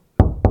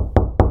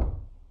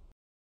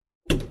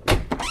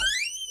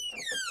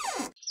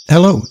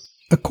Hello.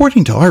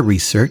 According to our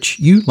research,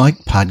 you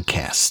like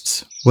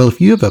podcasts. Well, if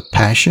you have a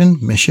passion,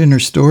 mission, or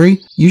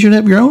story, you should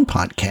have your own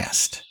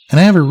podcast. And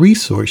I have a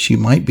resource you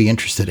might be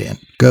interested in.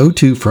 Go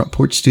to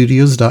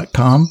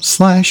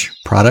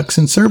frontporchstudios.com/products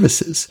and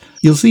services.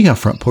 You'll see how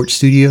Front Porch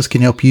Studios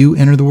can help you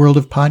enter the world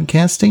of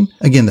podcasting.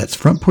 Again, that's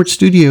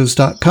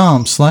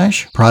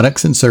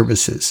frontporchstudios.com/products and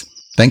services.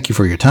 Thank you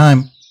for your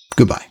time.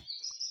 Goodbye.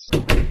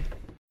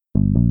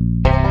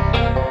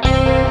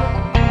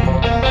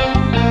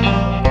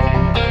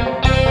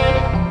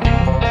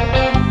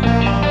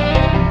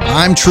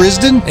 I'm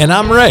Trizdon. And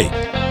I'm Ray.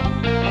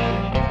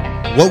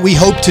 What we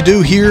hope to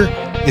do here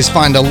is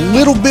find a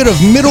little bit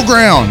of middle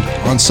ground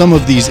on some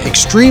of these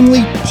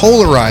extremely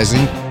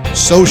polarizing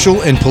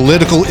social and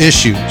political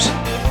issues.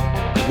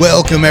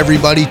 Welcome,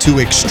 everybody, to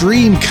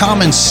Extreme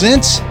Common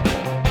Sense.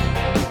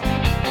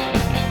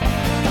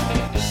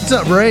 What's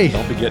up, Ray?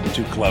 Don't be getting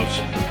too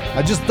close.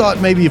 I just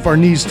thought maybe if our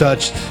knees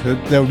touched,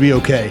 that would be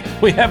okay.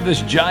 We have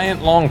this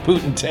giant, long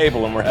Putin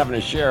table, and we're having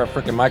to share a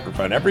freaking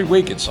microphone. Every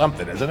week it's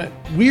something, isn't it?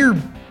 We're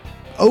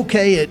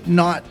okay at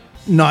not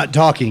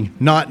talking,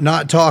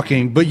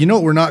 but you know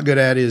what we're not good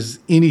at is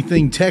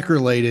anything tech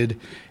related,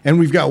 and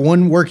we've got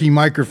one working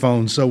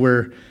microphone,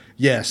 so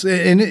yes,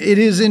 and it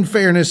is, in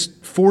fairness,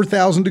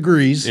 4,000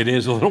 degrees. It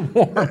is a little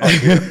warm up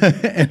here.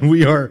 And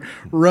we are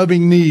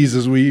rubbing knees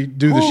as we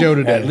do the show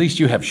today. At least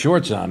you have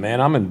shorts on,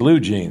 man. I'm in blue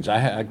jeans.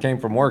 I came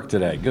from work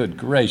today. Good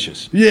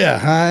gracious.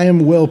 Yeah, I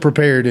am well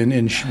prepared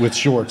with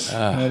shorts.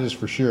 That is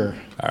for sure.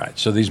 All right,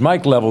 so these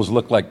mic levels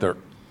look like they're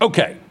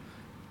okay.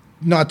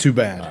 Not too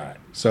bad. All right.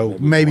 So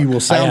maybe we'll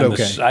sound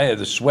okay.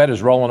 The sweat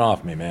is rolling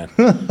off me, man.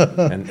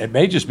 And it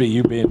may just be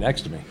you being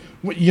next to me.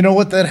 You know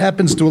what? That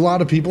happens to a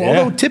lot of people, Yeah.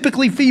 although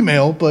typically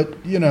female, but,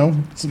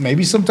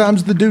 maybe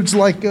sometimes the dudes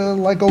like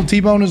old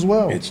T-Bone as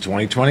well. It's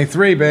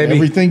 2023, baby.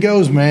 Everything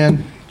goes,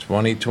 man.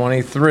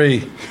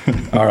 2023.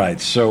 All right,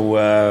 so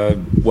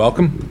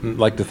welcome. I'd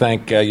like to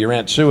thank your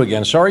Aunt Sue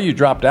again. Sorry you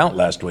dropped out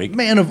last week.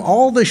 Man, of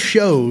all the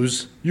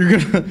shows,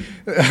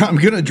 I'm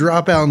gonna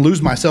drop out and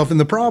lose myself. And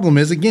the problem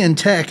is, again,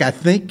 tech. I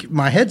think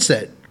my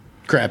headset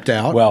crapped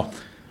out. Well,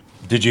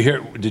 did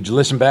you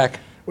listen back?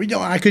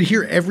 Well, I could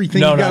hear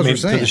everything you guys were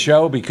saying. To the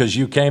show, because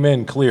you came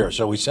in clear,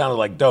 so we sounded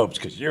like dopes.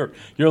 Because you're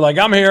like,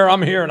 I'm here,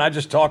 and I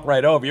just talk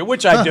right over you,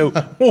 which I do,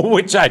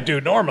 which I do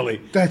normally.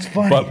 That's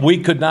funny. But we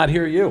could not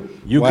hear you.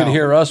 You could Wow.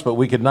 hear us, but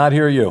we could not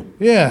hear you.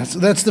 Yeah, so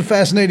that's the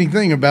fascinating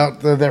thing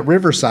about that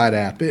Riverside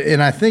app.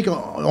 And I think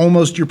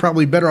almost you're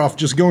probably better off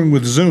just going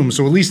with Zoom.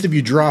 So at least if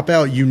you drop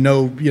out,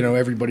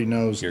 everybody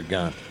knows. You're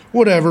gone.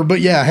 Whatever,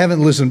 but yeah, I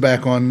haven't listened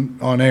back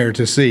on air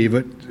to see,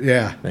 but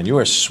yeah. And you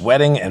are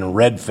sweating and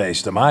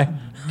red-faced, am I?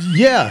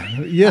 Yeah,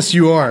 yes,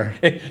 you are.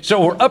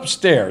 So we're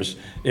upstairs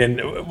in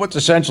what's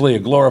essentially a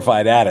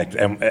glorified attic,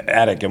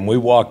 and we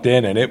walked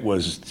in, and it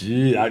was,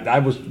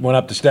 went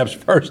up the steps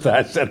first, and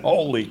I said,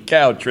 holy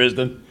cow,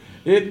 Trizdon,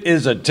 it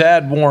is a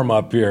tad warm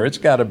up here. It's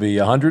got to be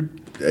 100.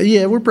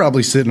 Yeah, we're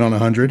probably sitting on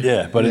 100.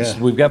 Yeah, but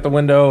we've got the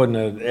window and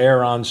the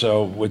air on,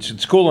 so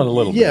it's cooling a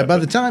little bit. Yeah, by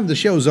the time the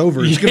show's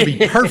over, it's going to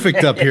be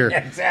perfect up here.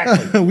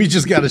 Exactly. We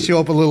just got to show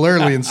up a little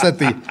early and set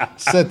the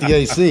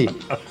AC.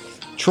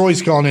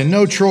 Troy's calling in.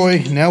 No,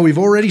 Troy. Now we've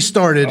already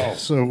started,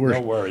 so we're no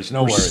worries.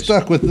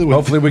 stuck with the.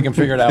 Hopefully, we can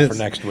figure it out for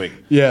next week.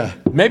 Yeah.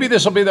 Maybe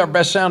this will be our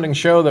best sounding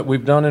show that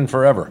we've done in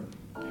forever,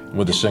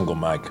 with a single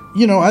mic.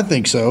 I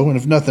think so. And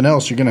if nothing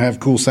else, you're going to have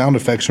cool sound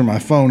effects from my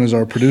phone as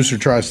our producer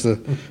tries to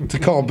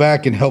call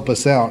back and help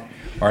us out.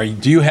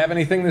 Do you have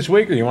anything this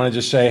week, or you want to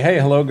just say, hey,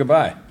 hello,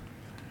 goodbye?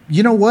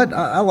 You know what?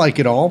 I like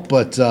it all,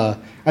 but I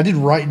did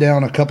write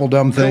down a couple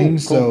dumb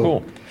things.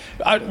 Cool.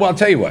 I'll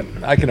tell you what.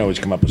 I can always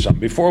come up with something.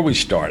 Before we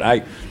start,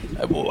 I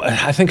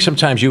think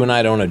sometimes you and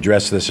I don't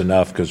address this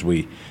enough because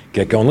we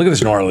get going. Look at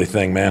this gnarly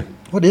thing, man.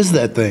 What is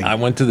that thing? I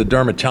went to the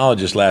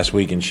dermatologist last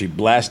week, and she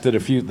blasted a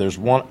few. There's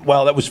one.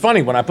 Well, that was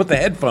funny when I put the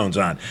headphones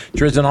on.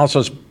 Trizdon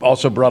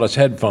also brought us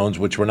headphones,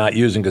 which we're not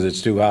using because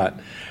it's too hot.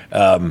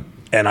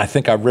 And I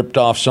think I ripped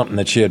off something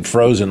that she had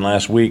frozen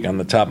last week on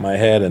the top of my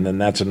head, and then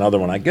that's another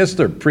one. I guess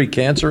they're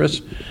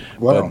precancerous.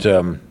 Wow. But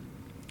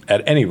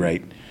at any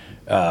rate,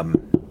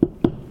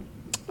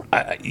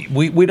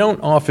 we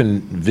don't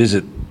often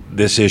visit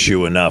this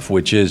issue enough,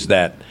 which is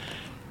that,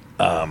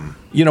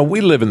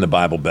 we live in the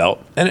Bible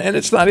Belt, and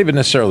it's not even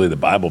necessarily the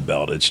Bible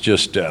Belt. It's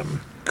just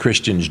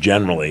Christians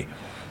generally.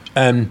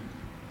 And,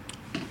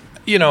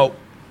 the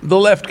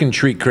left can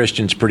treat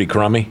Christians pretty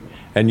crummy,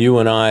 and you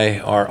and I,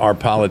 our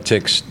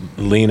politics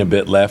lean a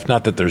bit left.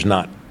 Not that there's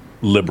not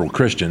liberal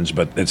Christians,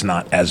 but it's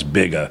not as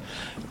big a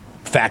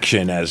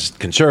faction as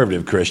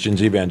conservative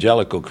Christians,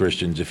 evangelical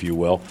Christians, if you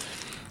will.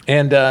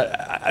 And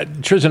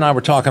Triz and I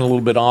were talking a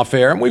little bit off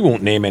air, and we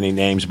won't name any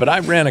names, but I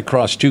ran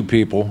across two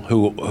people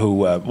who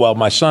well,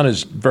 my son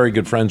is very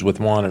good friends with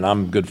one, and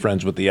I'm good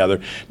friends with the other.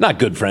 Not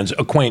good friends,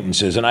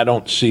 acquaintances, and I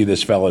don't see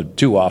this fellow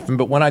too often,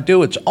 but when I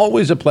do, it's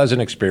always a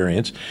pleasant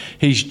experience.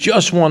 He's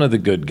just one of the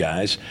good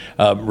guys.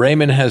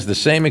 Raymond has the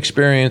same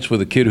experience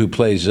with a kid who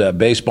plays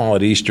baseball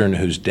at Eastern,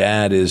 whose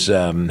dad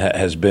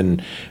has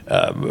been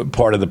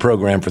part of the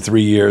program for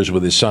 3 years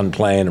with his son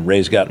playing, and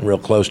Ray's gotten real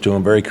close to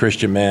him, very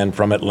Christian man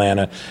from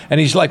Atlanta. And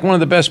he's like one of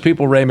the best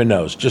people Raymond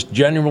knows, just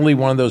genuinely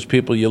one of those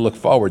people you look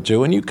forward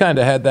to. And you kind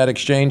of had that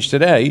exchange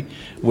today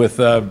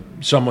with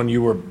someone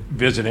you were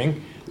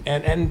visiting,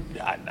 and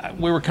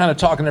we were kind of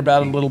talking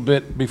about it a little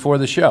bit before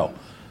the show.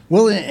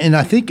 Well, and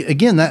I think,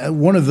 again, that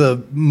one of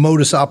the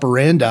modus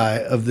operandi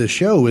of this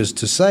show is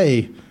to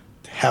say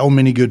how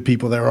many good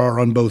people there are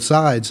on both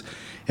sides.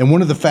 And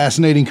one of the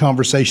fascinating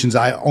conversations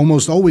I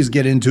almost always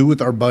get into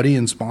with our buddy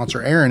and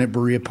sponsor Aaron at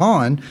Berea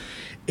Pond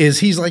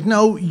is he's like,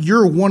 no,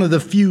 you're one of the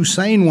few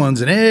sane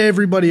ones and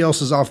everybody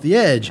else is off the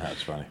edge.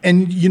 That's funny.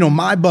 And,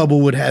 my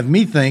bubble would have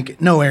me think,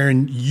 no,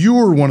 Aaron,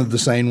 you're one of the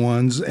sane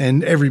ones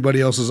and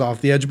everybody else is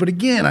off the edge. But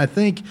again, I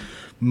think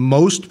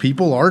most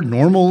people are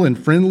normal and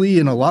friendly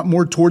and a lot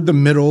more toward the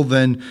middle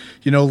than,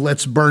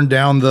 let's burn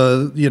down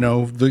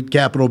the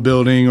Capitol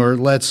building, or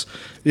let's,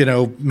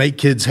 make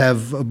kids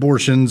have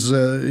abortions,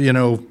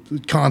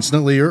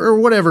 constantly, or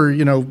whatever,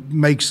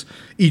 makes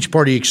each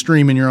party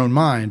extreme in your own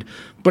mind.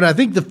 But I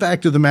think the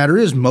fact of the matter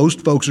is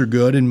most folks are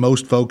good and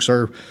most folks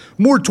are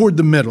more toward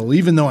the middle,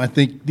 even though I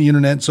think the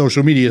internet and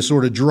social media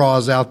sort of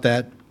draws out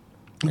that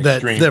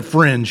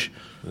fringe.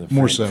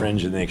 More so.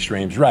 Fringe and the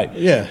extremes, right.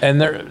 Yeah.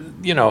 And there,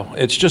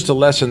 it's just a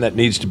lesson that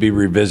needs to be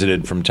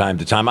revisited from time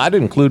to time. I'd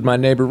include my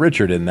neighbor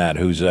Richard in that,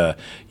 who's,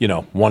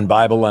 one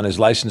Bible on his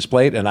license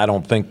plate, and I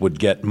don't think would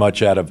get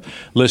much out of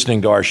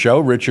listening to our show.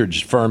 Richard's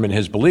firm in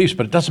his beliefs,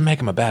 but it doesn't make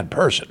him a bad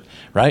person,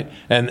 right?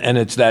 And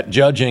it's that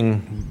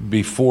judging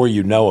before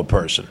you know a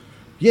person.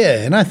 Yeah,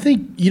 and I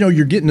think,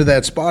 you're getting to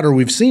that spot, or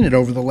we've seen it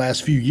over the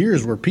last few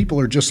years, where people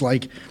are just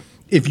like,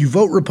 if you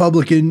vote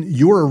Republican,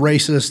 you're a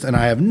racist, and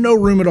I have no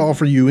room at all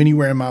for you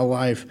anywhere in my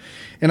life.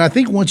 And I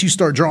think once you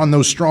start drawing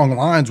those strong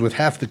lines with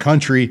half the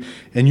country,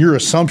 and your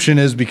assumption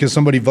is because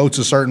somebody votes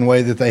a certain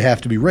way that they have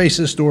to be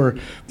racist, or,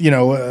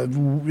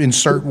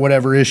 insert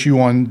whatever issue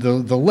on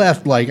the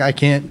left, like I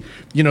can't,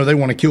 they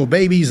want to kill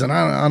babies, and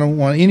I don't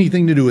want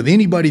anything to do with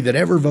anybody that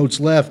ever votes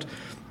left.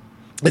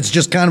 It's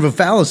just kind of a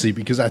fallacy,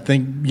 because I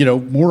think,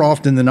 more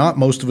often than not,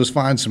 most of us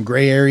find some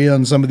gray area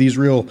on some of these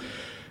real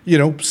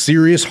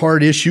serious,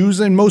 hard issues.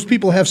 And most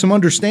people have some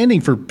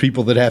understanding for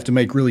people that have to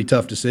make really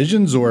tough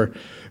decisions, or,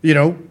 I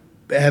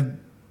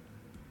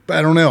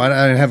don't know. I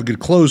didn't have a good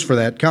close for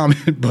that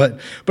comment,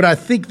 but I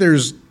think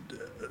there's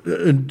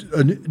a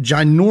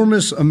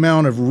ginormous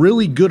amount of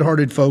really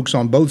good-hearted folks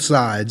on both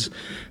sides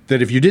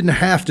that if you didn't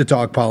have to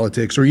talk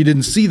politics, or you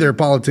didn't see their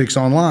politics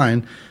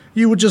online,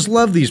 you would just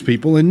love these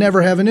people and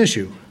never have an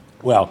issue.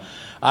 Well,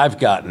 I've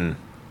gotten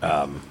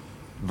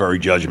very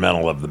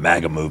judgmental of the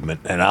MAGA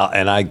movement, and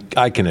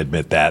I can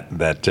admit that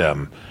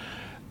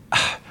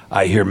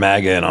I hear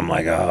MAGA and I'm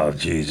like, oh,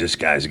 geez, this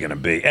guy's going to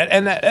be,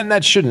 and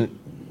that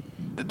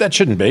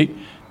shouldn't be.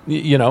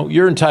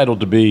 You're entitled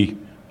to be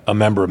a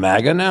member of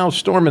MAGA. Now,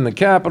 storming the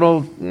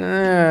Capitol,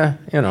 No,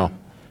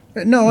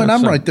 and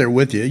I'm right there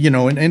with you.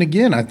 And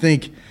again, I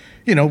think,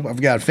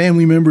 I've got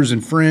family members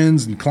and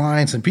friends and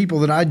clients and people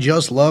that I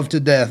just love to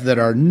death that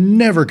are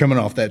never coming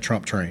off that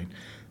Trump train.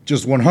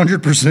 Just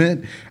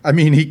 100%. I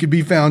mean, he could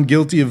be found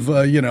guilty of,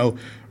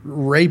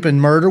 rape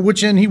and murder,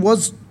 and he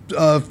was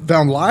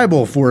found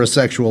liable for a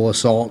sexual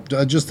assault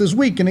just this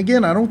week. And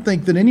again, I don't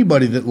think that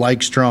anybody that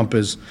likes Trump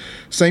is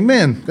saying,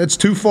 man, that's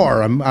too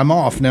far. I'm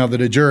off now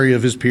that a jury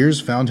of his peers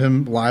found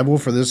him liable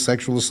for this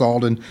sexual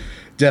assault and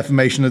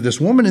defamation of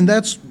this woman. And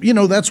that's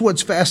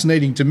what's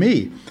fascinating to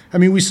me. I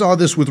mean, we saw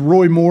this with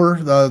Roy Moore,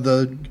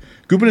 the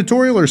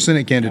gubernatorial or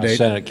Senate candidate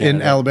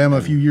in Alabama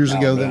a few years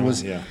ago that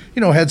was,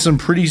 had some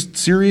pretty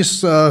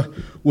serious,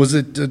 was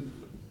it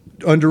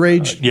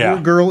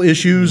underage girl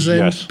issues,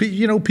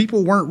 and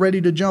people weren't ready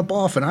to jump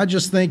off. And I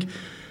just think,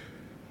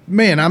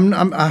 man,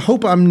 I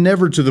hope I'm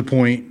never to the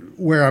point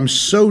where I'm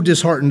so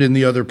disheartened in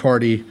the other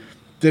party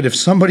that if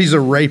somebody's a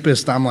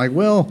rapist, I'm like,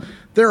 well,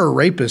 they're a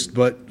rapist,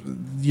 but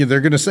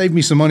they're going to save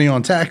me some money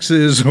on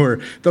taxes,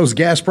 or those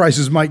gas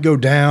prices might go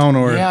down,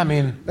 or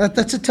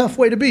that's a tough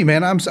way to be,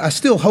 man. I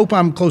still hope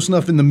I'm close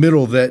enough in the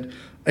middle that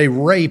a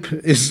rape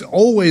is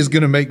always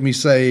going to make me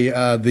say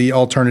the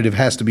alternative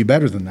has to be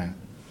better than that.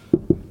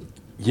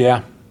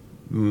 Yeah,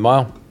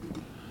 well,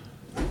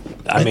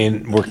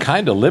 we're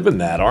kind of living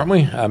that, aren't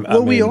we?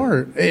 We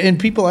are, and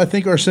people I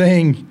think are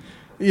saying,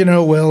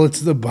 Well,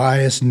 it's the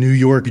biased New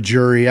York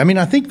jury. I mean,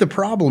 I think the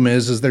problem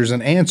is there's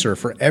an answer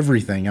for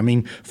everything. I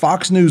mean,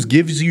 Fox News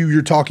gives you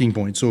your talking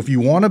points. So if you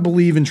want to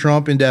believe in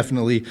Trump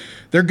indefinitely,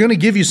 they're going to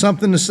give you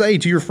something to say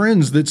to your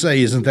friends that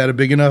say, isn't that a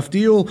big enough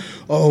deal?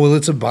 Oh, well,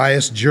 it's a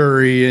biased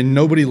jury and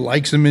nobody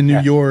likes him in New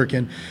York.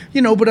 And,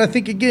 but I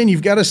think, again,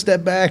 you've got to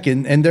step back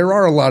and there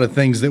are a lot of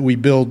things that we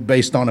build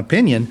based on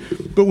opinion.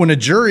 But when a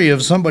jury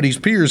of somebody's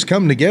peers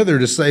come together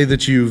to say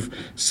that you've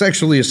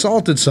sexually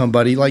assaulted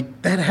somebody,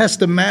 like, that has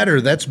to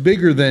matter. That's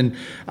bigger than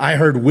I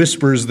heard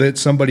whispers that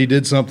somebody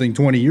did something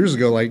 20 years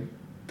ago. Like,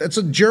 that's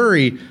a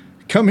jury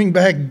coming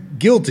back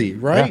guilty,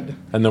 right? Yeah.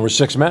 And there were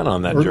 6 men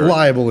on that jury.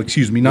 Liable,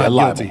 excuse me, not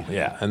guilty. Liable,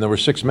 yeah, and there were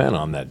 6 men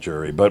on that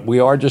jury. But we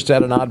are just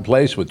at an odd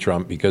place with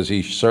Trump because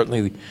he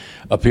certainly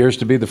appears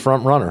to be the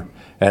front runner.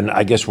 And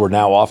I guess we're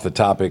now off the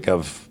topic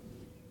of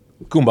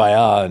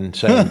kumbaya and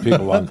saying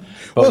people on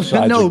both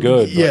sides are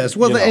good. Yes,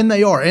 and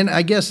they are. And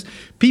I guess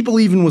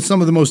people, even with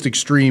some of the most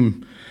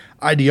extreme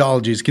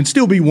ideologies, can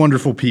still be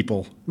wonderful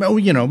people. Well,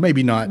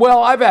 maybe not.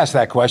 Well, I've asked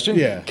that question.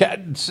 Yeah.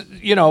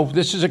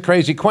 This is a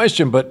crazy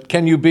question, but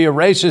can you be a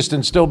racist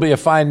and still be a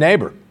fine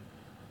neighbor?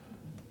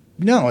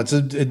 No, it's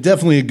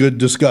definitely a good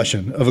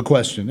discussion of a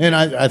question. And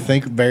I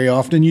think very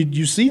often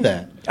you see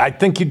that. I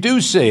think you do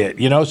see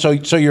it,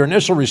 so your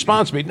initial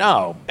response would be,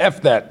 no,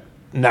 F that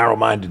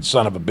narrow-minded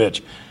son of a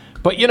bitch.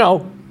 But,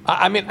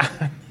 I mean,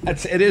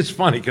 it is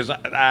funny because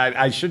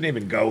I shouldn't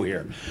even go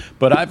here.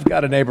 But I've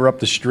got a neighbor up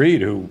the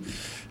street who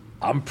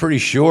I'm pretty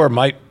sure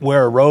might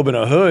wear a robe and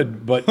a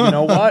hood, but you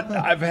know what?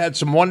 I've had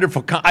some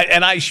wonderful,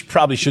 and I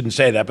probably shouldn't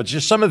say that, but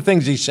just some of the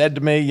things he said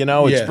to me,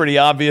 it's pretty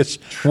obvious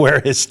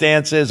where his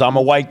stance is. I'm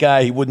a white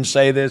guy. He wouldn't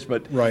say this,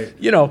 but,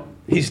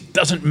 he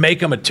doesn't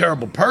make him a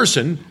terrible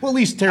person. Well, at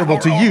least terrible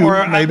to you.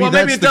 Maybe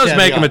it does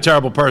make him a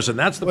terrible person.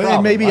 That's the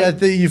problem. Maybe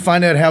you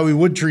find out how he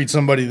would treat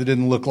somebody that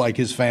didn't look like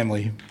his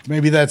family.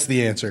 Maybe that's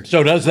the answer.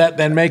 So does that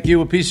then make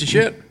you a piece of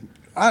shit?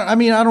 I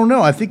mean, I don't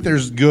know. I think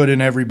there's good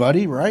in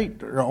everybody,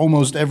 right? Or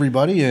almost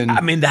everybody. And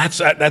I mean, that's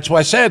why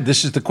I said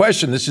this is the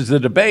question. This is the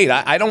debate.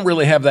 I don't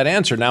really have that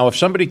answer. Now, if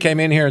somebody came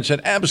in here and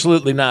said,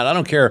 absolutely not, I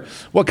don't care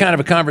what kind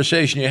of a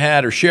conversation you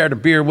had or shared a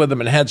beer with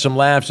him and had some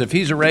laughs. If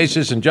he's a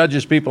racist and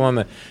judges people on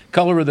the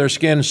color of their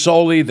skin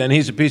solely, then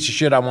he's a piece of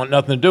shit. I want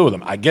nothing to do with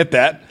him. I get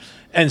that.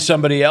 And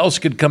somebody else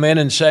could come in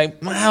and say,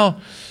 well,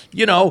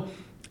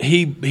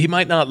 he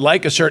might not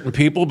like a certain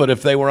people, but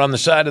if they were on the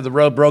side of the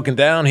road broken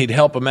down, he'd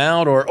help them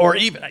out, or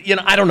even,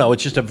 I don't know.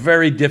 It's just a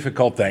very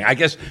difficult thing, I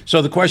guess.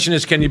 So the question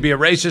is, can you be a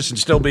racist and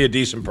still be a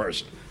decent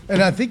person?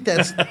 And I think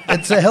that's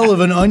a hell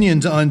of an onion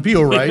to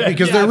unpeel, right?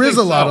 Because there is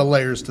a lot of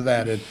layers to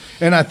that.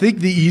 And I think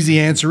the easy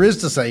answer is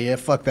to say, yeah,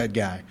 fuck that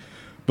guy.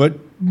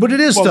 But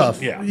it is tough,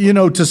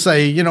 to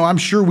say, I'm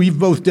sure we've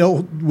both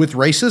dealt with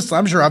racists.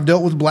 I'm sure I've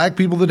dealt with black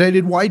people that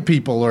hated white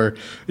people, or,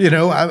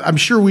 I'm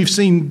sure we've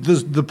seen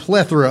the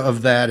plethora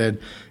of that. And,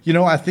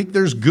 I think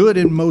there's good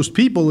in most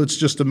people. It's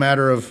just a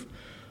matter of,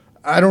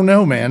 I don't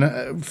know,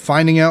 man,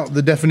 finding out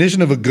the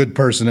definition of a good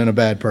person and a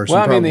bad person.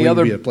 Well, I mean, the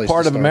other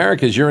part of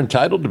America is you're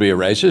entitled to be a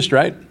racist,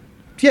 right?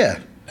 Yeah.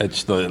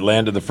 It's the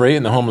land of the free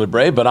and the home of the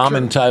brave, but I'm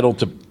entitled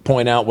to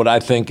point out what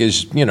I think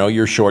is,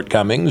 your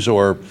shortcomings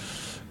or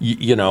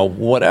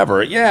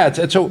whatever. Yeah,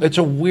 it's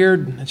a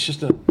weird.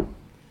 It's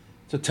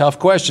a tough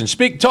question.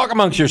 Talk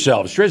amongst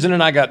yourselves. Trizdon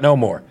and I got no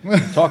more.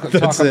 Talk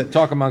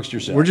amongst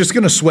yourselves. We're just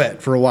gonna sweat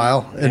for a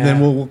while, and then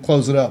we'll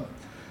close it up.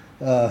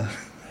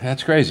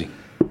 That's crazy.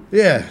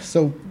 Yeah,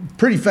 so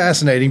pretty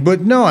fascinating.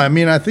 But no, I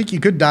mean, I think you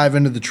could dive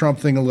into the Trump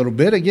thing a little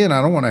bit. Again,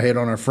 I don't want to hate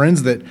on our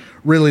friends that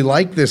really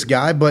like this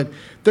guy, but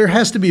there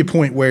has to be a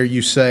point where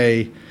you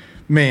say,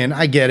 man,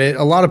 I get it.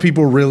 A lot of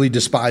people really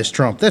despise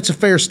Trump. That's a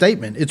fair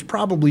statement. It's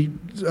probably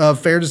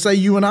fair to say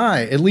you and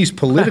I, at least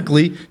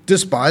politically,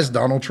 despise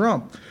Donald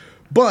Trump.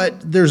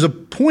 But there's a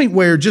point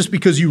where just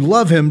because you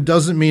love him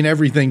doesn't mean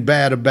everything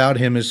bad about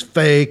him is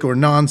fake or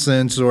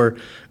nonsense or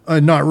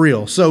not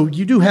real. So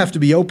you do have to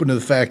be open to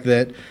the fact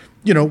that,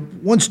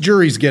 once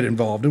juries get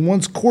involved and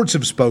once courts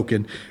have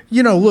spoken,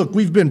 look,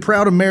 we've been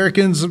proud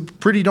Americans,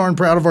 pretty darn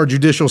proud of our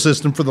judicial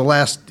system for the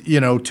last,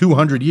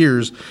 200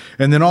 years.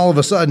 And then all of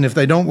a sudden, if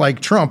they don't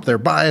like Trump, they're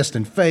biased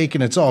and fake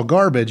and it's all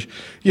garbage.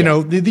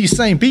 These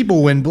same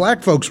people, when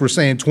black folks were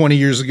saying 20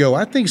 years ago,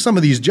 I think some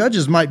of these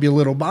judges might be a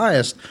little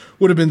biased,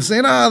 would have been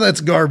saying, that's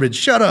garbage.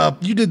 Shut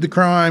up. You did the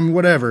crime,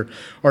 whatever.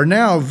 Are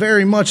now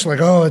very much like,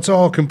 it's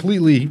all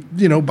completely,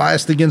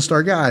 biased against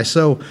our guy.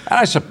 So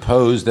I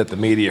suppose that the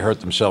media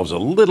hurt themselves a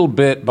little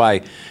bit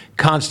by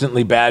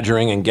constantly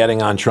badgering and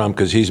getting on Trump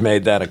because he's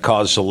made that a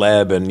cause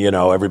celeb and,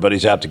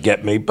 everybody's out to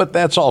get me. But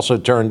that's also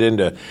turned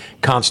into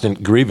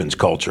constant grievance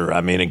culture. I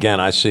mean, again,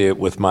 I see it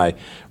with my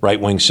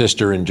right-wing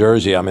sister in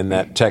Jersey. I'm in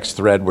that text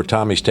thread where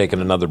Tommy's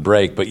taking another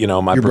break. But,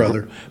 my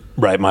brother.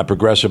 Right, my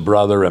progressive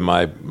brother and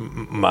my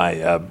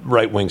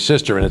right-wing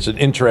sister, and it's an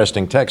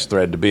interesting text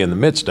thread to be in the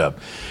midst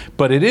of.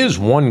 But it is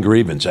one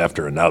grievance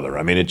after another.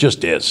 I mean, it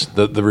just is.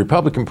 The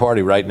Republican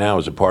Party right now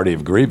is a party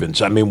of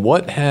grievance. I mean,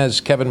 what has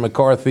Kevin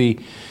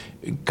McCarthy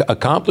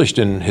accomplished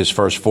in his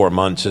first 4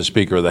 months as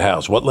Speaker of the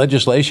House? What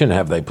legislation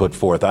have they put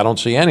forth? I don't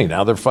see any.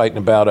 Now they're fighting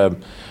about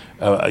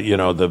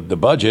the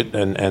budget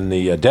and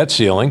the debt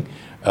ceiling,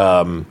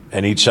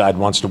 and each side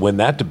wants to win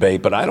that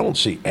debate. But I don't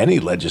see any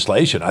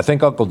legislation. I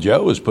think Uncle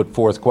Joe has put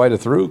forth quite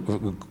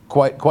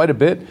a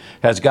bit,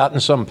 has gotten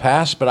some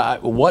passed. But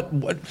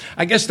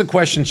I guess the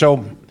question.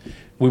 So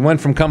we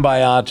went from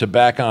kumbaya to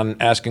back on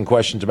asking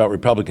questions about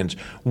Republicans.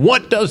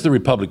 What does the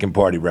Republican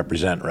Party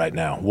represent right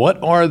now?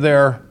 What's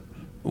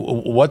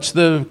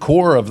the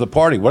core of the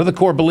party? What are the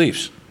core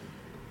beliefs?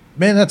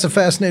 Man, that's a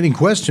fascinating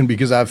question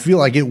because I feel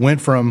like it went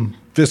from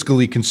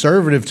fiscally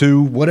conservative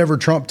to whatever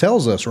Trump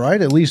tells us,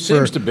 right? At least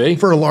Seems to be.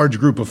 For a large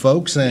group of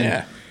folks.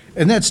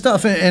 And that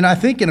stuff. And I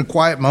think in a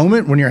quiet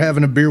moment when you're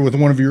having a beer with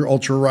one of your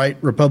ultra-right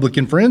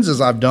Republican friends, as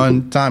I've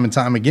done time and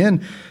time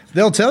again,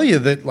 they'll tell you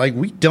that, like,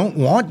 we don't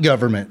want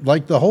government.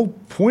 Like, the whole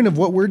point of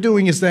what we're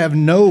doing is to have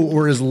no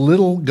or as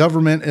little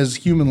government as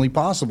humanly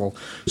possible.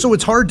 So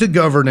it's hard to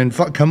govern and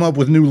come up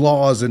with new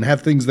laws and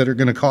have things that are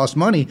going to cost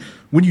money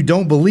when you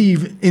don't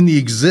believe in the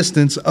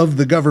existence of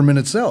the government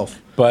itself.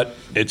 But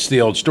it's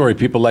the old story.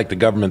 People like the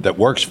government that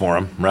works for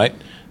them, right?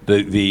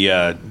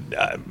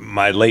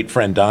 My late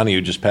friend Donnie,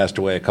 who just passed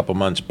away a couple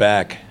months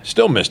back,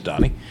 still miss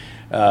Donnie,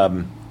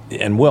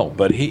 and will,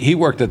 but he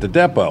worked at the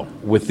depot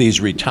with these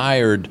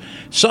retired.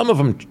 Some of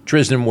them,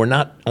 Trizdon, were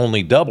not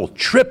only double,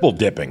 triple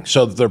dipping.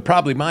 So they're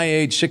probably my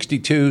age,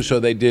 62.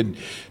 So they did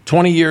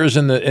 20 years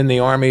in the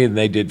Army, and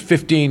they did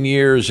 15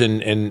 years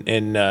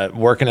in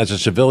working as a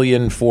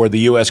civilian for the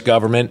U.S.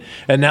 government,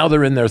 and now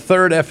they're in their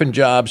third effing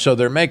job. So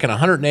they're making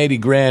 180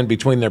 grand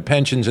between their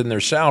pensions and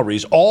their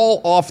salaries, all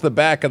off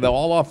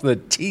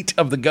the teat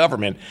of the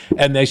government,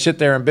 and they sit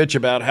there and bitch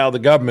about how the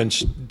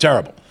government's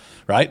terrible.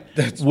 Right?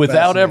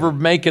 Without ever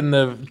making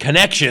the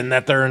connection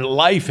that their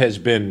life has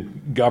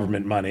been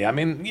government money. I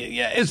mean,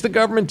 is the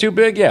government too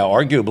big? Yeah,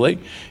 arguably.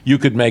 You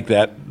could make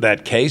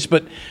that case.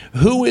 But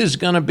who is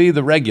going to be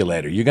the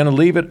regulator? You're going to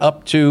leave it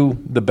up to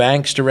the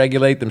banks to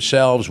regulate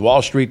themselves,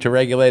 Wall Street to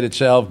regulate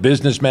itself,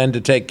 businessmen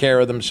to take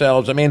care of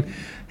themselves. I mean,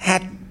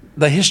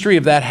 the history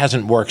of that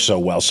hasn't worked so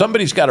well.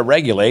 Somebody's got to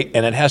regulate,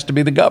 and it has to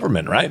be the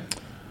government, right?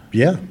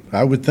 Yeah,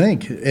 I would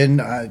think.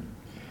 And I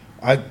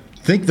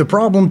think the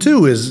problem,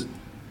 too, is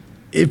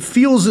it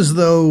feels as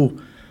though,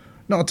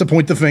 not to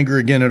point the finger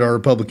again at our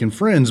Republican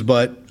friends,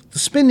 but the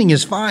spending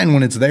is fine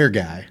when it's their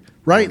guy,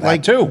 right? Well,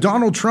 like too.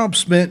 Donald Trump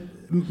spent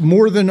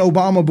more than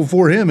Obama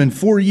before him in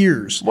 4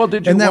 years. Well,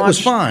 did you that watch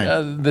was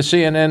fine. The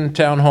CNN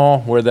town hall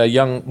where the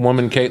young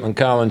woman, Caitlin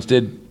Collins,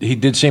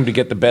 did seem to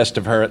get the best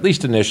of her, at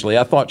least initially.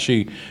 I thought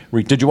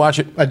did you watch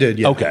it? I did,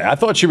 yeah. Okay. I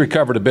thought she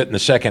recovered a bit in the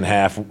second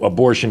half.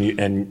 Abortion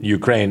and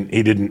Ukraine,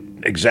 he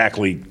didn't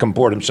exactly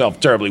comport himself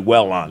terribly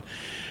well on.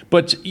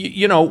 But,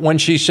 when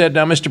she said,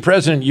 now, Mr.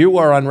 President, you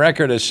are on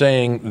record as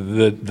saying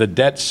the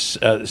debt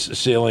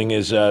ceiling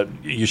is,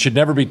 you should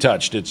never be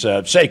touched. It's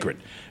sacred,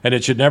 and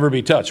it should never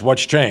be touched.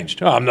 What's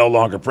changed? Oh, I'm no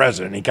longer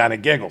president. He kind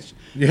of giggles.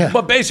 Yeah.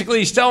 But basically,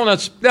 he's telling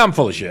us, I'm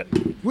full of shit.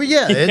 Well,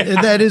 yeah,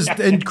 and that is,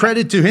 and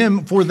credit to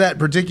him for that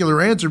particular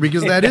answer,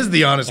 because that is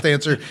the honest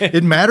answer.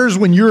 It matters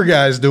when your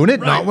guy's doing it,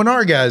 not when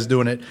our guy's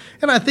doing it.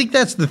 And I think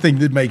that's the thing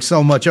that makes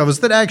so much of us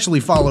that actually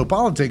follow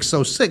politics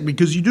so sick,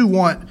 because you do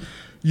want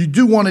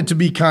it to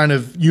be kind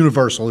of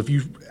universal. If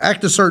you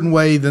act a certain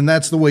way, then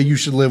that's the way you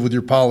should live with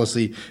your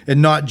policy, and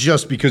not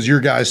just because your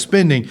guy's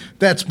spending.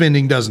 That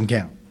spending doesn't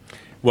count.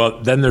 Well,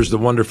 then there's the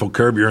wonderful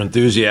Curb Your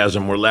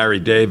Enthusiasm where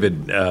Larry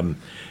David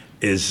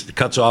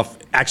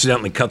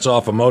accidentally cuts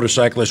off a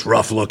motorcyclist,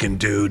 rough-looking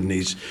dude,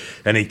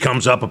 and he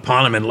comes up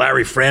upon him, and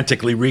Larry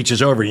frantically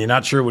reaches over. You're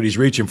not sure what he's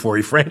reaching for.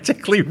 He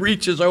frantically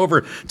reaches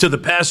over to the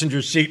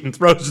passenger seat and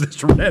throws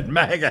this red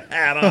MAGA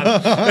hat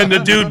on, and the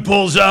dude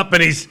pulls up,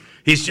 and he's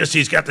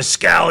got the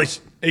scowl.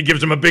 He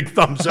gives him a big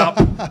thumbs up.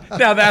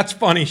 Now that's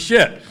funny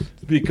shit.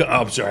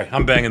 I'm sorry,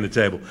 I'm banging the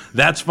table.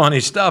 That's funny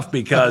stuff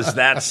because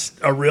that's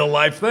a real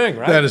life thing,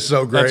 right? That is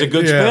so great. That's a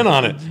good spin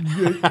on it.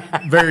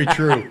 Very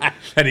true.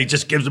 And he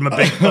just gives him a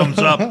big thumbs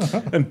up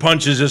and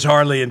punches his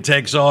Harley and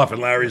takes off.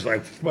 And Larry's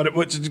like,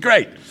 "Which is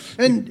great."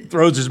 And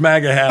throws his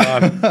MAGA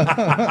hat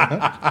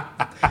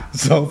on.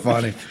 So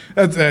funny.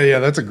 That's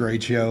a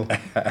great show.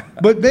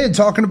 But man,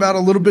 talking about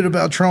a little bit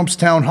about Trump's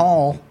town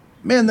hall.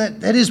 Man,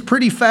 that is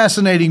pretty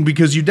fascinating,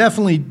 because you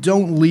definitely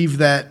don't leave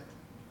that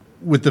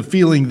with the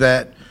feeling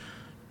that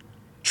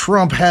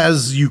Trump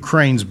has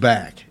Ukraine's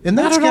back. And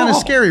that's kind of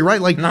scary,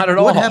 right? Like, not at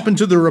what all. happened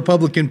to the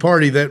Republican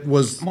Party that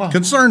was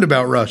concerned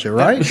about Russia,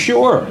 right?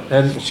 Sure.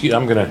 And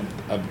I'm going to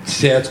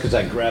see, that's because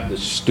I grabbed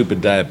this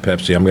stupid Diet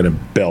Pepsi. I'm going to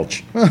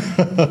belch.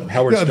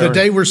 Howard Stern. The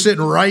day we're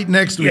sitting right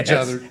next to each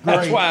other.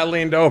 That's why I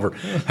leaned over.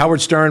 Howard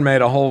Stern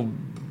made a whole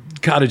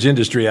cottage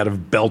industry out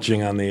of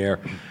belching on the air.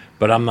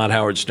 But I'm not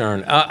Howard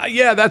Stern.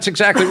 Yeah, that's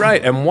exactly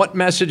right. And what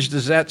message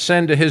does that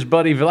send to his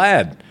buddy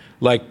Vlad?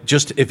 Like,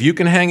 just if you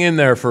can hang in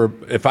there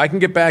if I can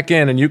get back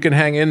in and you can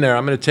hang in there,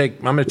 I'm going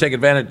to take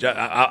advantage.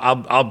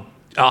 I'll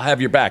have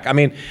your back. I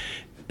mean,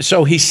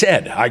 so he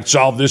said, I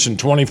solved this in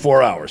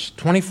 24 hours.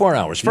 24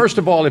 hours. First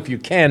of all, if you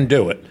can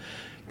do it,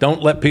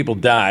 Don't let people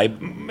die.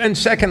 And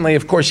secondly,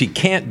 of course, he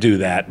can't do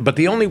that. But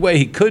the only way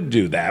he could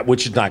do that,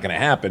 which is not going to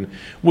happen,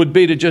 would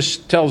be to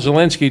just tell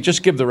Zelensky,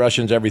 just give the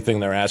Russians everything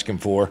they're asking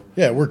for.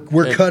 Yeah,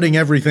 we're cutting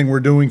everything we're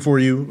doing for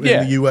you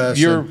in the U.S.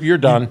 You're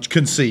done.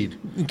 Concede.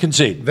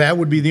 That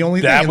would be the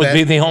only thing. That would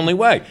be the only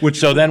way.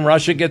 So then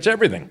Russia gets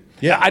everything.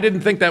 Yeah. I didn't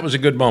think that was a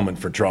good moment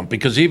for Trump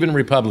because even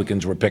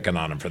Republicans were picking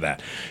on him for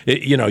that.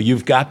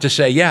 You've got to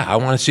say, yeah, I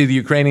want to see the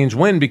Ukrainians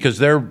win because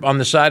they're on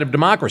the side of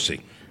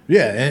democracy.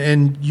 Yeah,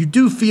 and you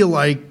do feel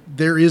like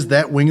there is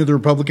that wing of the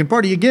Republican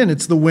Party. Again,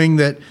 it's the wing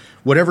that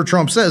whatever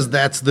Trump says,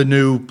 that's the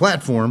new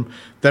platform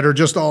that are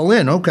just all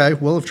in. Okay,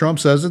 well, if Trump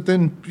says it,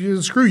 then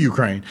screw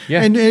Ukraine.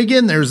 Yeah. And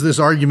again, there's this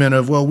argument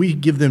of, well, we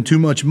give them too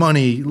much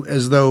money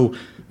as though,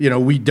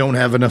 we don't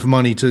have enough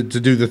money to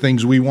do the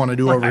things we want to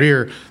do over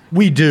here.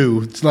 We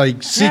do. It's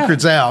like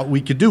secrets out.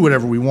 We could do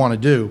whatever we want to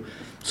do.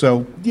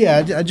 So,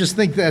 yeah, I just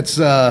think that's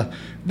a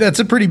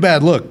pretty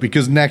bad look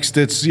because next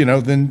it's,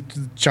 then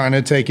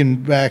China taking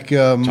back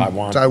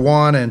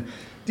Taiwan and,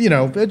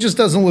 it just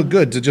doesn't look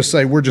good to just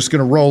say we're just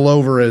going to roll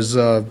over as,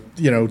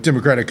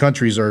 democratic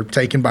countries are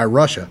taken by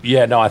Russia.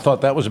 Yeah, no, I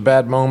thought that was a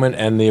bad moment.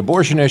 And the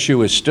abortion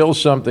issue is still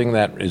something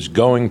that is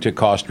going to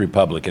cost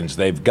Republicans.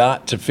 They've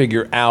got to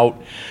figure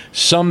out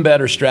some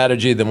better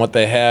strategy than what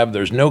they have.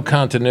 There's no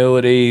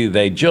continuity.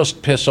 They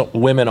just piss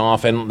women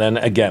off. And then,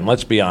 again,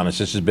 let's be honest,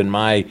 this has been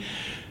my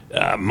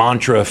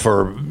mantra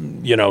for,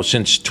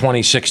 since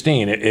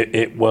 2016.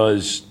 It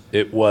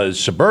was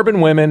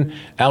suburban women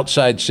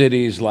outside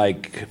cities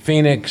like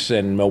Phoenix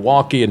and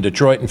Milwaukee and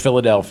Detroit and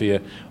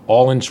Philadelphia,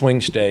 all in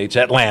swing states,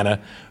 Atlanta,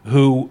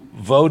 who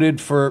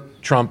voted for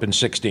Trump in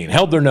 16,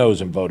 held their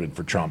nose and voted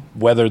for Trump,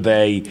 whether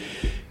they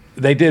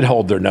did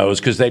hold their nose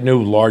because they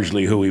knew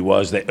largely who he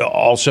was. They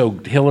also,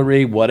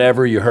 Hillary,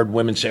 whatever, you heard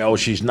women say, oh,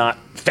 she's not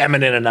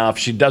feminine enough.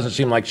 She doesn't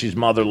seem like she's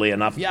motherly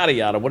enough, yada,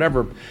 yada,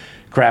 whatever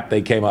crap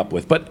they came up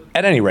with. But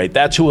at any rate,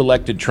 that's who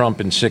elected Trump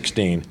in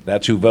 16.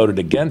 That's who voted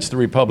against the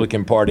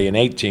Republican Party in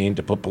 18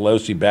 to put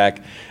Pelosi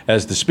back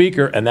as the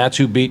speaker, and that's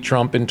who beat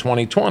Trump in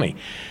 2020.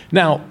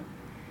 Now,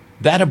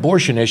 that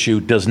abortion issue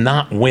does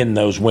not win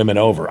those women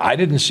over. I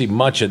didn't see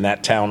much in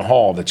that town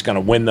hall that's going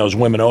to win those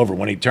women over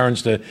when he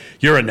turns to,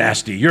 you're a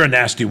nasty woman.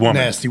 Nasty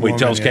woman, he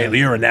tells Kaylee,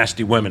 you're a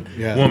nasty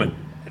woman.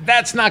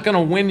 That's not going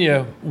to win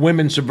you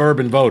women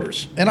suburban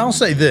voters. And I'll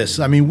say this.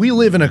 I mean, we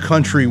live in a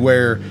country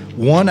where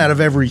 1 out of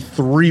every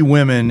 3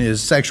 women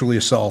is sexually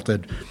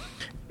assaulted.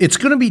 It's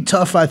going to be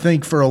tough, I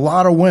think, for a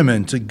lot of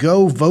women to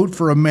go vote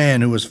for a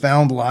man who was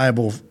found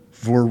liable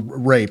for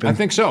rape. And I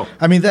think so.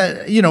 I mean,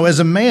 that, as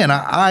a man,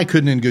 I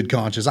couldn't in good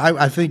conscience.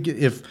 I think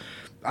if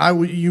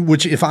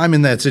I'm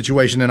in that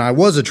situation and I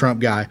was a Trump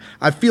guy,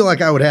 I feel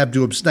like I would have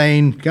to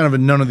abstain, kind of a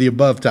none of the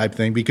above type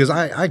thing, because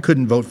I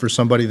couldn't vote for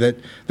somebody that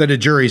a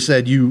jury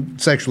said you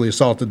sexually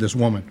assaulted this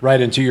woman. Right,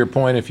 and to your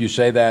point, if you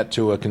say that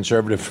to a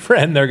conservative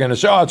friend, they're going to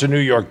say, oh, it's a New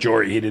York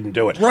jury, he didn't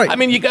do it. Right. I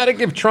mean, you got to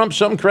give Trump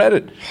some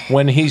credit.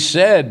 When he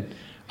said,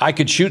 I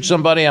could shoot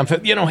somebody on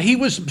fifth, he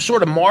was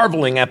sort of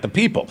marveling at the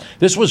people.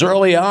 This was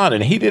early on,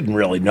 and he didn't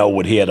really know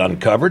what he had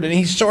uncovered, and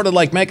he's sort of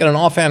like making an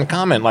offhand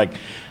comment like,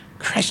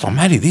 Christ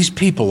almighty, these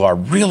people are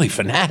really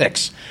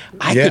fanatics.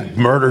 I could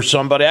murder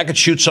somebody. I could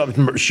shoot I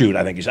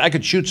think he said. I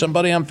could shoot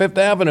somebody on Fifth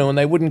Avenue and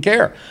they wouldn't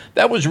care.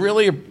 That was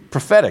really a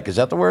prophetic. Is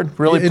that the word?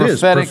 Really prophetic? It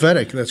is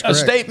prophetic. That's correct. A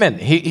statement.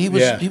 He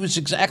was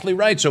exactly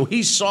right. So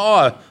he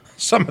saw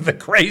some of the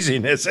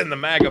craziness in the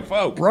MAGA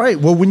folk. Right.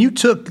 Well, when you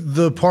took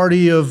the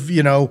party of,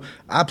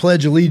 I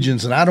pledge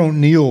allegiance and I don't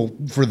kneel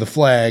for the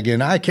flag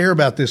and I care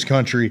about this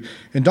country,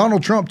 and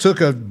Donald Trump took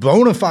a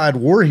bona fide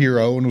war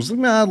hero and was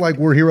like, I like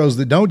war heroes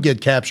that don't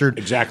get captured.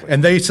 Exactly.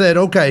 And they said,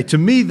 okay, to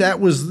me, that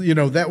was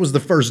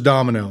the first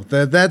domino.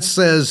 That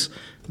says...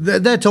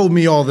 That told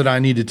me all that I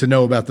needed to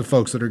know about the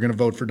folks that are going to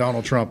vote for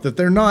Donald Trump, that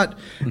they're not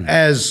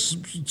as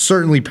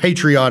certainly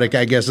patriotic,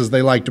 I guess, as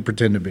they like to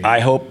pretend to be.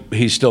 I hope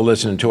he's still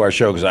listening to our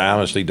show because I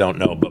honestly don't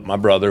know. But my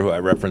brother, who I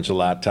reference a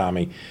lot,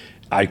 Tommy,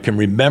 I can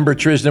remember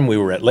Trizdon. We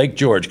were at Lake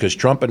George because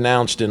Trump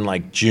announced in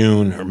like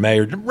June or May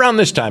or around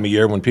this time of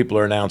year when people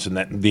are announcing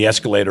that the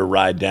escalator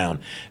ride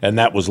down. And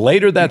that was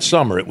later that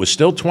summer. It was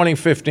still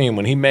 2015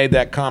 when he made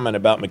that comment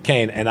about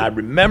McCain. And I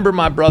remember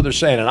my brother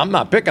saying, and I'm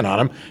not picking on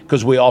him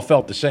because we all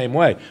felt the same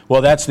way,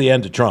 well, that's the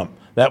end of Trump.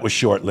 That was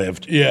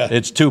short-lived. Yeah.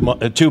 It's 2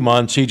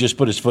 months. He just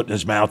put his foot in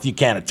his mouth. You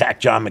can't attack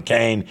John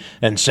McCain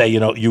and say,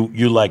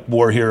 you like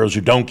war heroes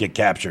who don't get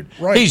captured.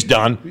 Right. He's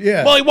done.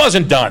 Yeah. Well, he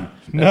wasn't done.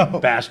 No.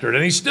 Bastard.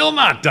 And he's still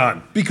not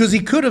done. Because he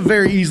could have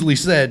very easily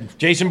said...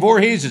 Jason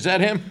Voorhees, is that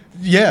him?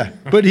 Yeah,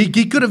 but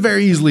he could have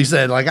very easily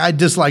said, like, I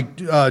dislike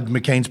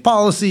McCain's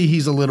policy.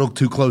 He's a little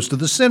too close to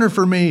the center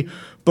for me.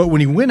 But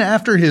when he went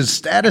after his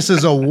status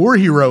as a war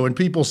hero and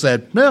people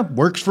said,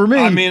 works for me.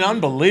 I mean,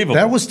 unbelievable.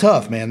 That was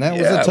tough, man. That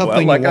was a tough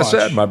thing to watch. Like I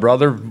said, my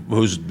brother,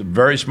 who's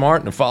very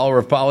smart and a follower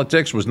of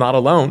politics, was not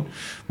alone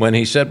when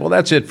he said, well,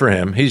 that's it for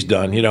him. He's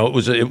done. It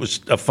was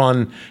a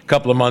fun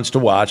couple of months to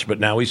watch, but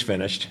now he's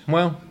finished.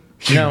 Well,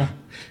 no,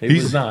 he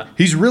was not.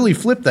 He's really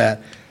flipped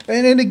that.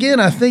 And again,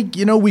 I think,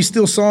 we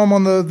still saw him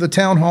on the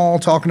town hall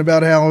talking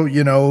about how,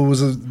 it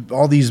was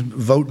all these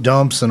vote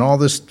dumps and all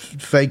this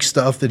fake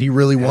stuff that he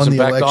really won the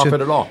election. Hasn't backed off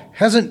it at all.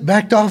 Hasn't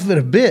backed off of it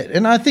a bit.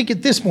 And I think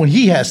at this point,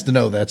 he has to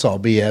know that's all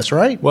BS,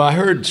 right? Well, I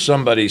heard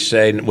somebody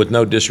say, with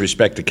no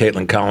disrespect to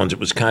Caitlin Collins, it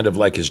was kind of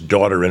like his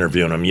daughter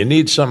interviewing him. You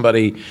need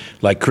somebody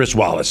like Chris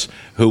Wallace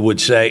who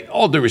would say,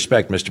 all due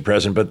respect, Mr.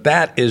 President, but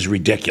that is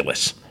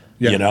ridiculous.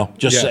 Yeah.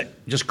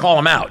 Just call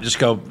him out. Just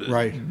go,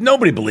 right.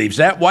 Nobody believes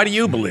that. Why do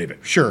you believe it?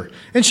 Sure.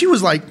 And she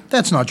was like,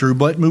 that's not true,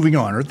 but moving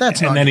on. Or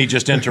that's not. And then he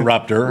just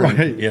interrupted her. Right.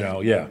 And,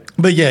 yeah.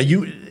 But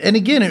and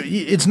again,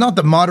 it's not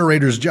the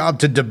moderator's job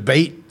to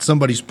debate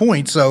somebody's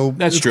point. So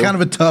that's it's true. Kind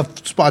of a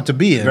tough spot to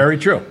be in. Very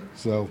true.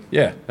 So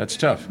yeah, that's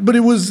tough. But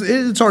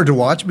it's hard to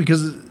watch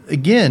because,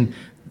 again,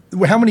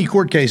 how many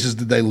court cases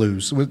did they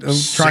lose?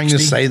 Trying to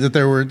say that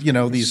there were,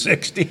 these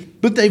 60.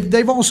 But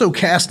they've also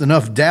cast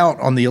enough doubt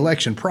on the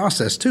election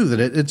process too that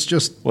it's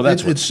just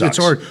that's it's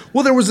hard.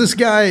 Well, there was this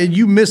guy, and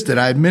you missed it.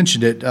 I had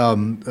mentioned it.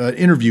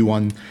 Interview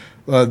on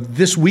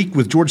This Week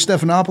with George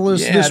Stephanopoulos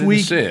this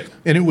week, see it.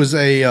 And it was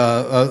a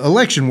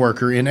election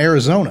worker in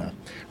Arizona,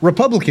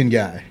 Republican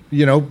guy.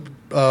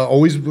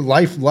 Always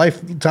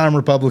lifetime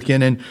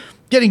Republican, and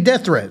getting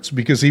death threats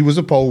because he was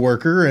a poll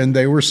worker, and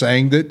they were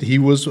saying that he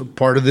was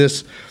part of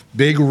this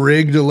big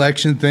rigged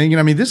election thing. And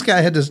I mean, this guy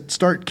had to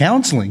start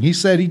counseling. He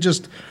said he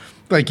just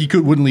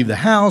wouldn't leave the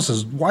house.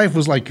 His wife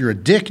was like, "You're a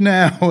dick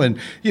now," and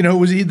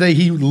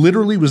he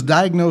literally was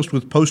diagnosed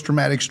with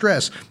post-traumatic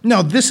stress.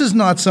 Now, this is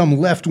not some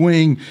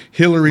left-wing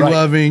Hillary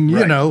loving,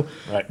 Right.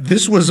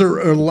 This was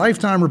a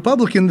lifetime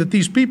Republican that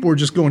these people were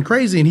just going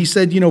crazy. And he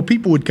said,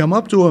 people would come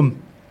up to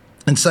him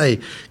and say,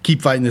 keep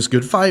fighting this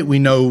good fight. We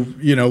know,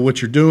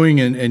 what you're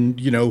doing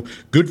and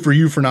good for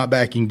you for not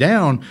backing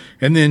down.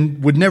 And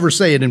then would never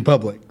say it in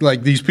public.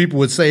 Like these people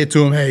would say it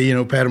to him, hey,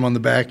 pat him on the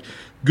back.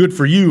 Good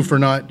for you for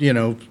not,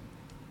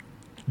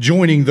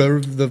 joining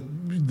the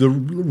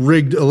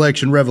rigged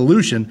election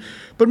revolution.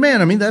 But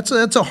man, I mean, that's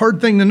a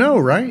hard thing to know,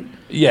 right?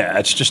 Yeah,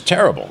 it's just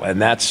terrible.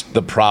 And that's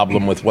the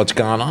problem with what's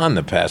gone on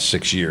the past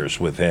 6 years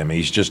with him.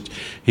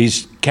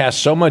 He's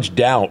cast so much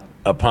doubt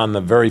upon the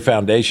very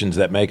foundations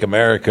that make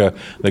America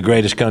the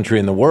greatest country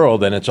in the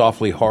world, and it's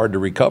awfully hard to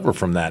recover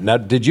from that. Now,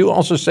 did you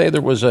also say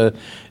there was a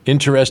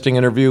interesting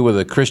interview with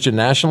a Christian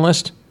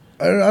nationalist?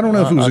 I don't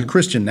know if it was a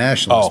Christian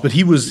nationalist, but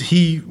he was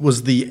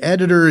the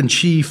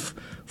editor-in-chief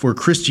for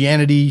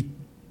Christianity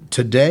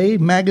Today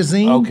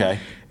magazine. Okay.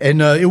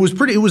 And it was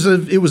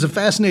a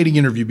fascinating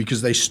interview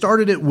because they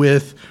started it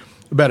with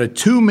about a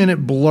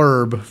 2-minute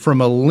blurb from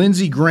a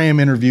Lindsey Graham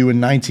interview in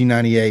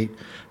 1998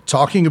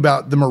 talking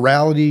about the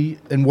morality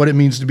and what it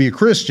means to be a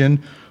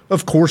Christian,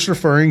 of course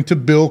referring to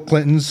Bill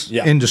Clinton's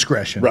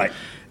indiscretion. Right.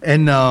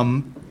 And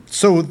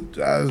so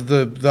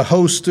the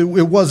host, it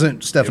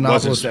wasn't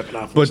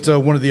Stephanopoulos,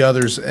 but one of the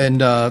others,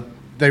 and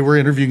they were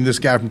interviewing this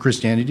guy from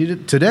Christianity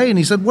Today, and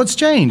he said, what's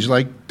changed?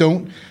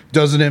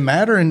 Doesn't it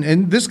matter?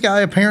 And this guy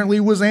apparently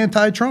was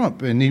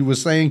anti-Trump, and he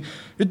was saying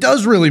it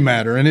does really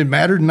matter, and it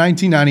mattered in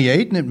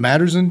 1998, and it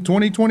matters in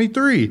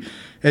 2023.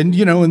 And,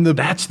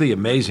 that's the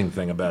amazing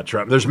thing about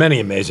Trump. There's many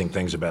amazing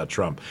things about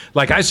Trump.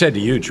 Like I said to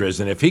you,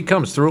 Trizdon, if he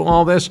comes through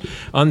all this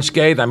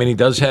unscathed, I mean, he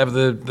does have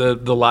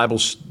the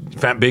libels,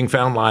 being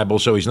found liable,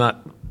 so he's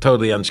not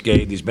totally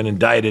unscathed. He's been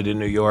indicted in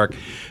New York.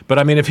 But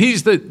I mean, if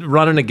he's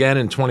running again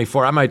in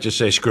 24, I might just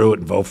say screw it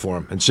and vote for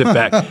him and sit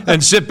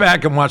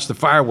back and watch the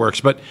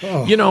fireworks. But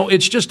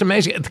it's just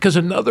amazing because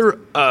another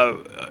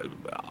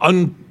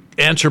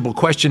unanswerable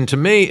question to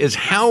me is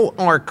how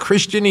are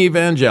Christian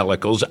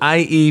evangelicals,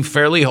 i.e.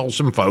 fairly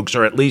wholesome folks,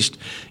 or at least,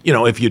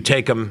 if you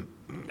take them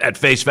at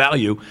face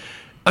value,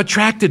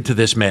 attracted to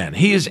this man?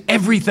 He is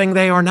everything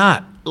they are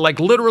not.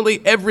 Like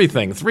literally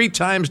everything. 3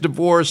 times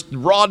divorced,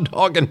 raw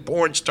dogging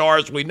porn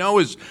stars. We know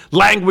his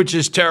language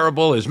is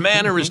terrible. His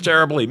manner is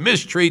terrible. He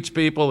mistreats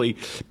people.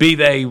 Be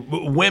they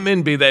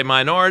women, be they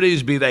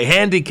minorities, be they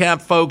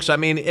handicapped folks. I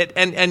mean,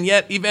 and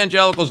yet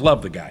evangelicals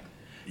love the guy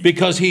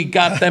because he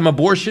got them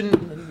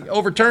abortion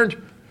overturned.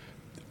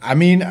 I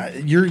mean,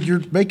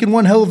 you're making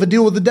one hell of a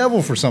deal with the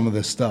devil for some of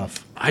this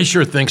stuff. I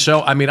sure think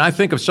so. I mean, I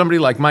think of somebody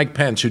like Mike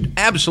Pence, who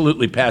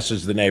absolutely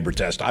passes the neighbor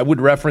test. I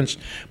would reference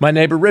my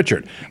neighbor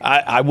Richard.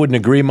 I wouldn't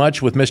agree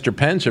much with Mr.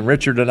 Pence, and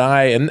Richard and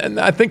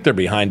I think they're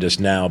behind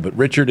us now, but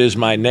Richard is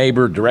my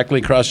neighbor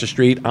directly across the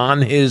street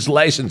on his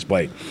license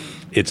plate.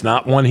 It's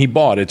not one he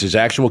bought. It's his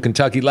actual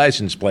Kentucky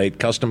license plate,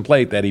 custom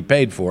plate that he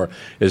paid for,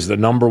 is the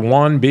number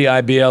 1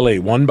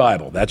 Bible, one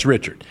Bible. That's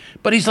Richard.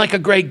 But he's like a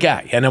great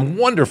guy and a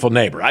wonderful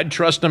neighbor. I'd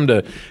trust him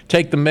to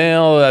take the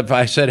mail. If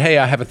I said, hey,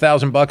 I have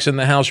 $1,000 in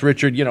the house,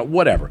 Richard,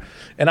 whatever.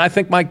 And I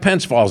think Mike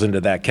Pence falls into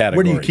that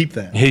category. Where do you keep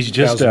that? He's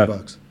just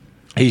 $1,000.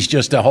 He's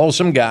just a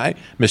wholesome guy,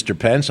 Mr.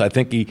 Pence. I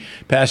think he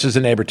passes the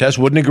neighbor test.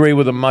 Wouldn't agree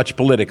with him much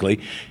politically.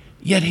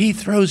 Yet he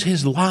throws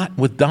his lot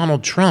with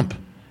Donald Trump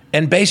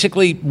and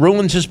basically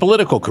ruins his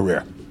political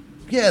career.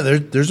 Yeah,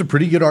 there's a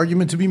pretty good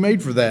argument to be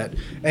made for that.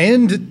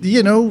 And,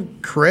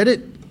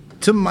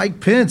 credit to Mike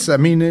Pence. I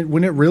mean,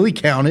 when it really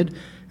counted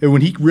and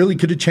when he really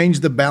could have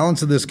changed the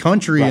balance of this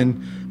country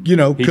and you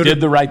know, he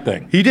did the right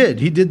thing. He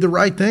did the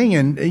right thing.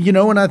 And, you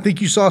know, and I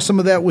think you saw some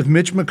of that with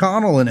Mitch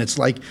McConnell. And it's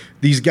like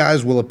these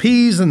guys will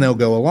appease and they'll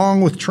go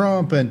along with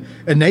Trump and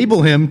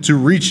enable him to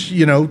reach,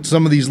 you know,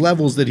 some of these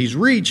levels that he's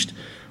reached.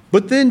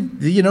 But then,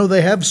 you know,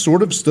 they have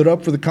sort of stood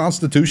up for the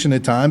Constitution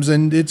at times,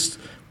 and it's,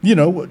 you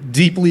know,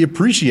 deeply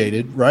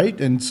appreciated, right?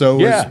 And so,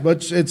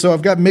 so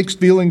I've got mixed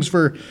feelings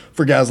for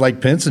guys like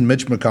Pence and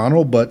Mitch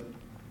McConnell, but,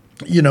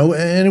 you know,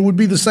 and it would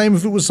be the same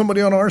if it was somebody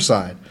on our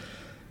side.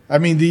 I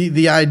mean,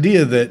 the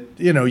idea that,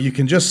 you know, you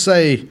can just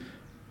say,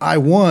 I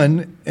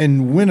won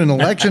and win an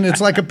election, it's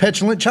like a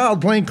petulant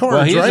child playing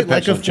cards, right?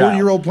 Like a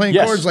 40-year-old playing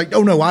cards, like,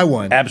 oh, no, I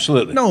won.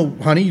 Absolutely. No,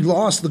 honey, you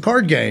lost the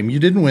card game. You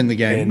didn't win the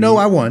game. No,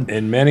 I won.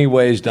 In many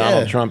ways,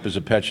 Donald Trump is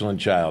a petulant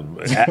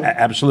child.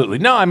 Absolutely.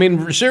 No, I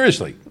mean,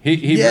 seriously,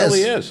 he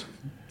really is.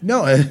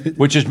 No,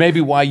 which is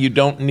maybe why you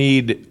don't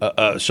need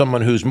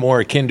someone who's more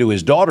akin to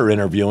his daughter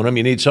interviewing him.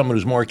 You need someone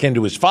who's more akin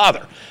to his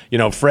father. You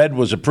know, Fred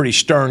was a pretty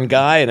stern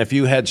guy, and if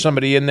you had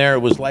somebody in there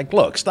who was like,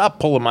 look, stop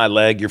pulling my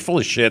leg. You're full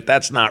of shit.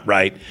 That's not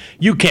right.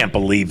 You can't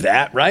believe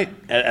that, right?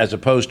 As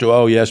opposed to,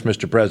 oh, yes,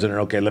 Mr. President.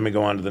 Okay, let me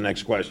go on to the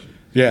next question.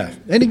 Yeah.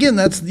 And again,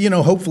 that's, you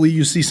know, hopefully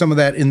you see some of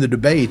that in the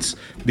debates,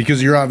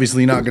 because you're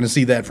obviously not going to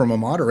see that from a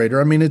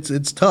moderator. I mean,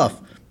 it's tough.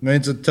 I mean,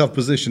 it's a tough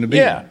position to be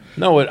in. Yeah.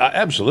 No, it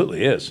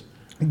absolutely is.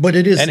 But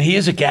it is. And he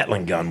is a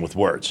Gatling gun with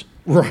words.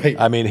 Right.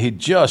 I mean, he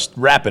just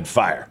rapid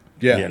fire.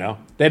 Yeah. You know?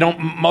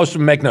 Most of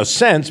them make no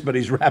sense, but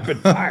he's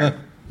rapid fire.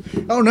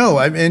 Oh, no.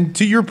 And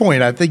to your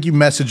point, I think you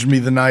messaged me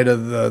the night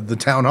of the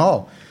town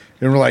hall.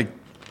 And we're like,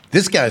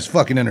 this guy's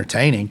fucking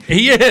entertaining.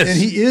 He is. And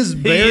he is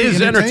very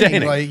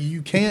entertaining. Like,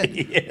 you can't,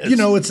 you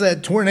know, it's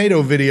that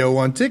tornado video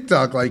on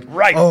TikTok. Like,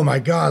 right. Oh, my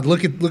God,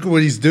 look at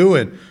what he's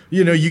doing.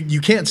 You know,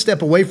 you can't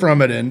step away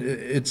from it. And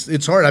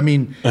it's hard. I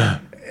mean...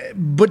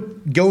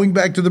 But going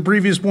back to the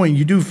previous point,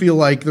 you do feel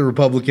like the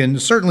Republican,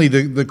 certainly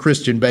the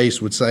Christian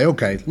base would say,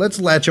 okay, let's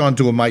latch on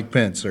to a Mike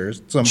Pence or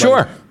somebody.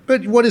 Sure.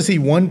 But what is he,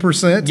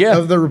 1%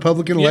 of the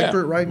Republican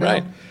electorate right now?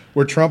 Right.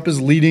 Where Trump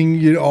is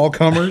leading all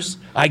comers?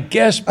 I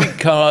guess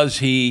because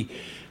he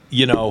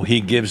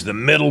gives the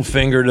middle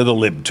finger to the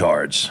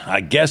libtards. I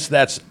guess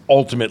that's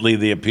ultimately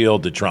the appeal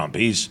to Trump.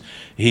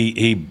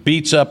 He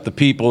beats up the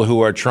people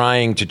who are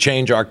trying to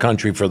change our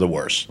country for the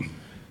worse.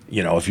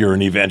 You know, if you're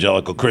an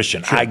evangelical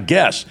Christian, I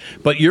guess.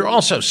 But you're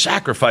also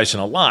sacrificing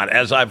a lot,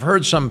 as I've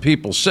heard some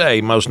people say,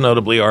 most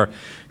notably our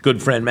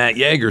good friend Matt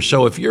Yeager.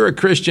 So if you're a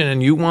Christian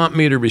and you want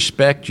me to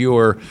respect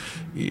your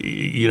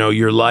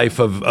life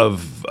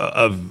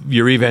of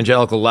your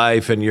evangelical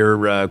life and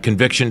your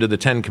conviction to the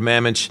Ten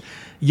Commandments,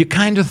 you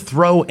kind of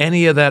throw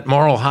any of that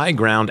moral high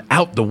ground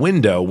out the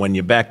window when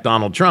you back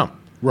Donald Trump.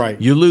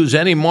 Right. You lose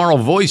any moral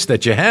voice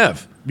that you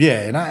have.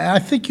 Yeah, and I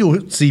think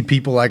you'll see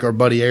people like our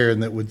buddy Aaron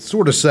that would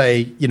sort of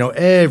say, you know,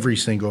 every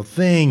single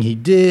thing he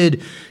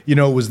did, you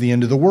know, was the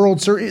end of the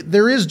world. So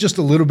there is just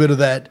a little bit of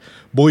that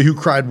boy who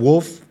cried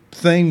wolf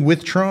thing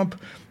with Trump.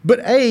 But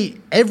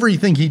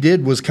everything he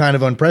did was kind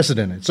of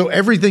unprecedented. So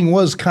everything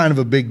was kind of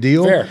a big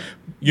deal. Fair.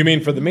 You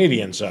mean for the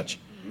media and such?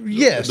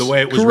 Yes, the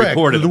way it was correct.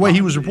 reported. The way he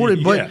was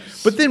reported.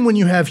 But then when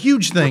you have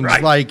huge things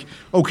like,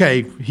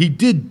 okay, he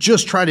did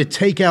just try to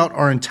take out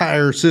our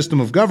entire system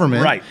of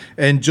government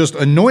and just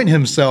anoint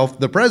himself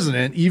the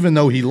president, even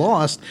though he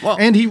lost,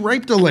 and he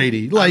raped a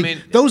lady.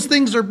 Like, those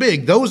things are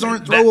big. Those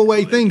aren't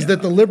throwaway things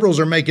that the liberals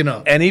are making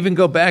up. And even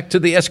go back to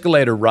the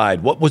escalator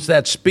ride. What was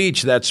that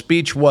speech? That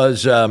speech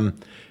was...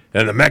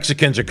 and the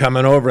Mexicans are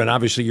coming over, and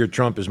obviously your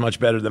Trump is much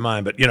better than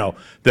mine, but, you know,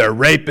 they're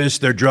rapists,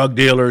 they're drug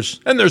dealers,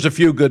 and there's a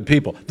few good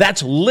people.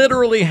 That's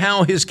literally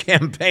how his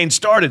campaign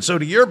started. So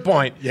to your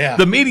point,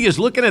 the media is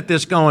looking at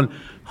this going,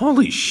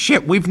 holy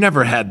shit, we've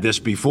never had this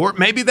before.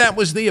 Maybe that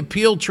was the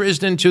appeal,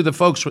 Trizdon, to the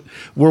folks who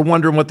were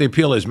wondering what the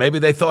appeal is. Maybe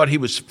they thought he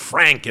was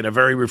frank in a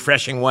very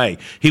refreshing way.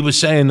 He was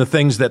saying the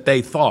things that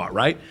they thought,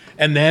 right?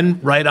 And then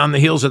right on the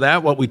heels of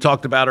that, what we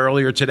talked about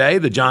earlier today,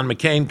 the John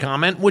McCain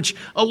comment, which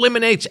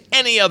eliminates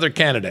any other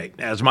candidate.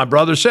 As my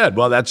brother said,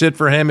 well, that's it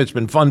for him. It's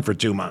been fun for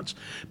 2 months.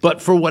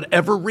 But for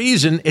whatever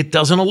reason, it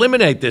doesn't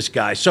eliminate this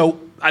guy. So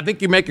I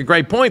think you make a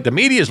great point. The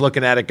media is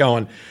looking at it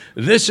going,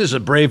 this is a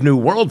brave new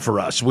world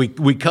for us.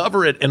 We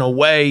cover it in a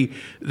way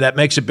that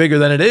makes it bigger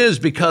than it is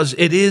because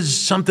it is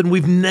something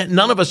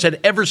none of us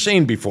had ever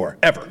seen before,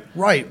 ever.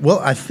 Right. Well,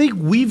 I think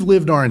we've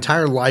lived our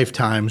entire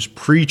lifetimes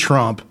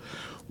pre-Trump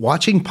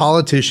watching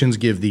politicians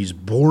give these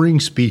boring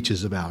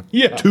speeches about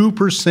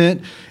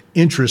 2%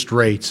 interest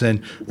rates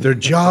and their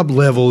job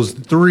level's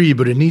 3,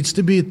 but it needs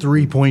to be at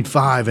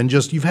 3.5. And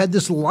just, you've had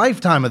this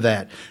lifetime of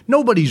that.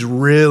 Nobody's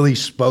really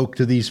spoke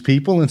to these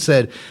people and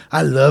said,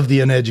 I love the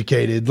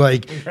uneducated.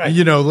 Like,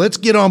 you know, let's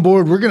get on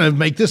board. We're going to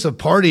make this a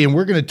party and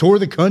we're going to tour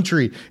the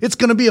country. It's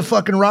going to be a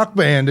fucking rock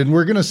band and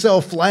we're going to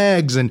sell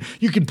flags and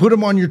you can put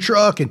them on your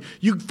truck and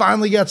you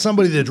finally got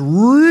somebody that's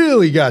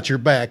really got your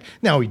back.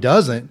 Now he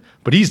doesn't.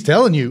 But he's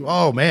telling you,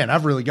 oh, man,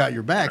 I've really got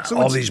your back. So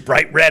all these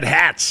bright red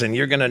hats, and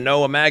you're going to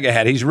know a MAGA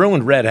hat. He's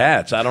ruined red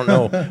hats. I don't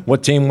know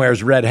what team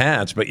wears red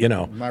hats, but,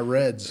 My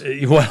Reds.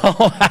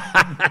 Well,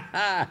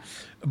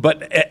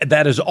 but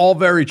that is all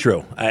very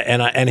true,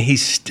 and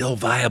he's still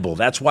viable.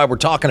 That's why we're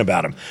talking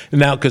about him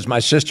now. Because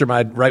my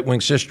right-wing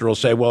sister, will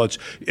say, "Well,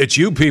 it's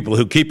you people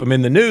who keep him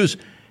in the news."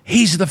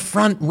 He's the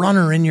front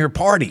runner in your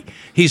party.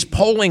 He's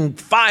polling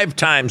 5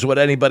 times what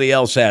anybody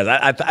else has.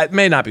 It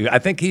may not be. I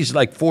think he's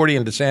like 40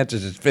 and DeSantis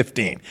is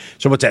 15.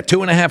 So what's that,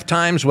 2.5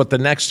 times what the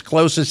next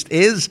closest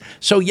is?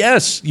 So,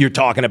 yes, you're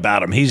talking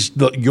about him. He's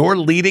your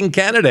leading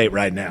candidate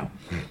right now.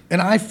 And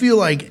I feel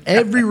like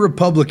every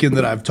Republican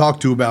that I've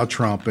talked to about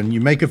Trump, and you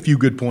make a few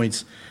good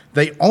points,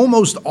 they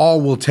almost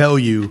all will tell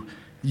you,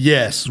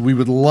 yes, we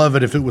would love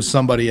it if it was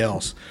somebody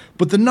else.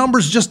 But the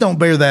numbers just don't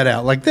bear that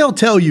out. Like, they'll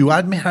tell you,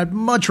 I'd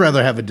much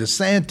rather have a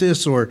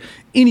DeSantis or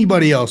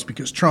anybody else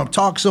because Trump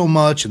talks so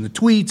much and the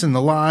tweets and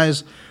the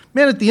lies.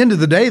 Man, at the end of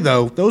the day,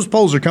 though, those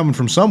polls are coming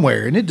from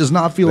somewhere, and it does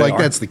not feel like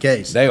that's the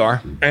case. They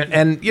are.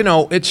 And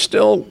it's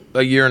still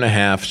a year and a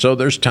half, so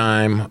there's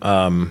time.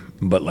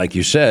 But like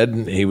you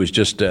said, he was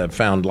just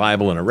found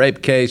liable in a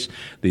rape case.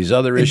 These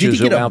other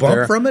issues are out there. Did he get a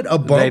bump from it? A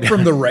bump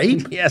from the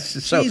rape?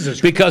 Yes. So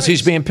Jesus because Christ.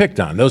 He's being picked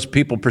on. Those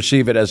people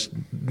perceive it as,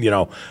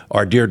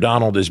 our dear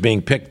Donald is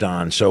being picked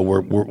on, so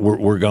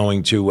we're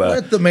going to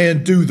let the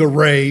man do the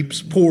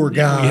rapes, poor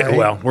guy. Yeah,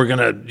 well, we're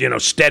going to,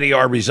 steady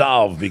our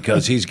resolve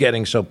because he's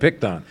getting so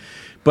picked on.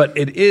 But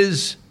it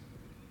is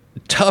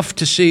tough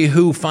to see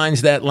who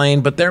finds that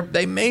lane, but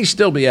they may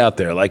still be out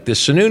there. Like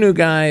this Sununu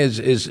guy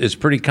is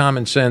pretty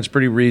common sense,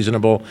 pretty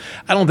reasonable.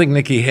 I don't think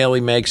Nikki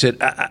Haley makes it.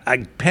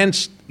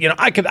 Pence,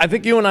 I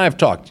think you and I have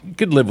talked. You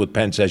could live with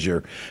Pence as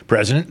your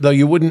president, though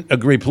you wouldn't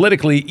agree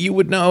politically. You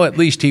would know at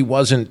least he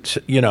wasn't,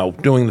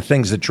 doing the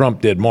things that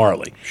Trump did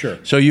morally. Sure.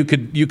 So you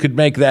could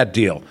make that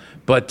deal.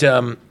 But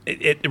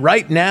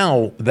right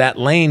now, that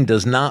lane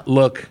does not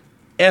look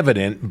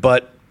evident,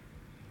 but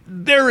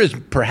there is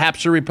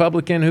perhaps a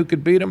Republican who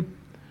could beat him.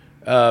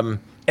 And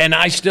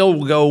I still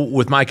will go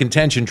with my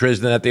contention,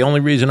 Trizdon, that the only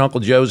reason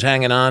Uncle Joe's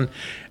hanging on,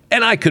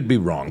 and I could be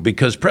wrong,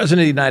 because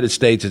President of the United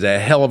States is a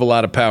hell of a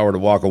lot of power to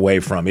walk away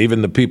from.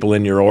 Even the people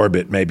in your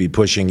orbit may be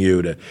pushing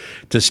you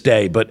to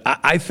stay. But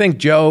I think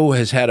Joe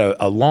has had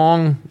a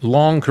long,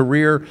 long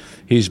career.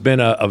 He's been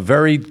a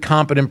very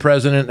competent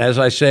president. As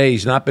I say,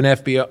 he's not been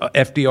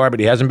FDR, but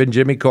he hasn't been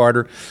Jimmy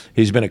Carter.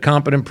 He's been a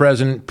competent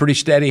president, pretty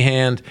steady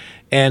hand.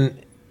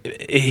 And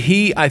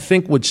he, I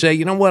think, would say,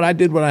 you know what, I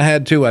did what I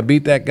had to. I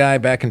beat that guy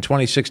back in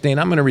 2016.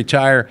 I'm going to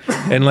retire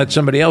and let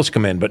somebody else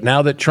come in. But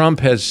now that Trump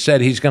has said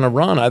he's going to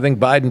run, I think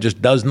Biden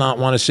just does not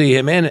want to see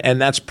him in.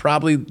 And that's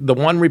probably the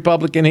one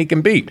Republican he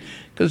can beat,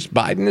 because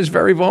Biden is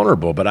very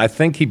vulnerable. But I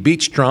think he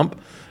beats Trump.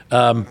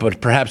 But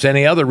perhaps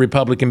any other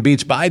Republican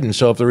beats Biden.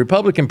 So if the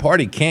Republican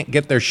Party can't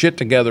get their shit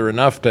together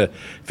enough to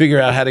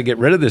figure out how to get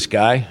rid of this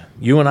guy,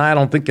 you and I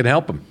don't think can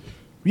help him.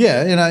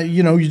 Yeah, and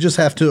you just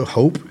have to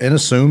hope and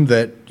assume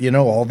that,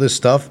 all this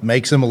stuff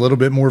makes him a little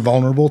bit more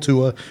vulnerable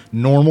to a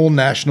normal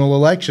national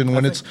election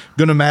when it's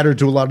going to matter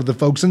to a lot of the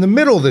folks in the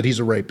middle that he's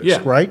a rapist,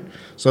 right?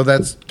 So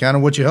that's kind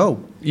of what you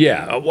hope.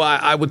 Yeah, well,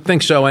 I would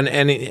think so.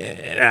 And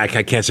I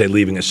can't say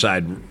leaving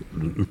aside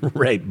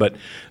rape, but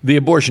the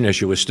abortion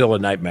issue is still a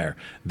nightmare.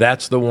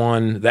 That's the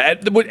one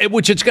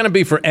which it's going to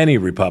be for any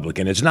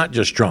Republican. It's not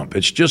just Trump.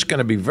 It's just going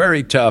to be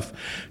very tough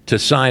to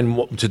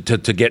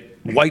to get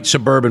white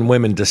suburban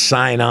women to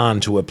sign on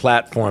to a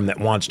platform that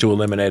wants to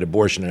eliminate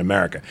abortion in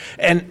America.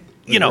 And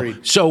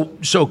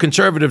so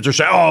conservatives are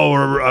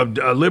saying,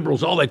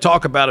 liberals, all they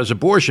talk about is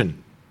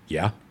abortion.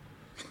 Yeah.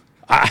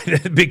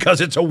 Because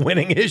it's a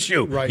winning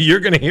issue. Right. You're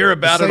going to hear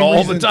about it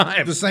all the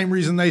time. The same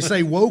reason they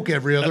say woke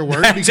every other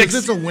word, because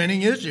it's a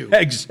winning issue.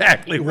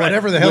 Exactly.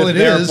 Whatever the hell With it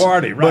their is.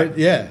 Party, right. But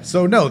yeah.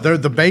 So no,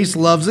 the base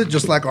loves it,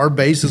 just like our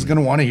base is going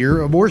to want to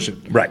hear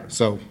abortion. Right.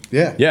 So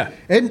yeah. Yeah.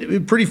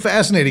 And pretty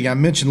fascinating. I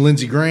mentioned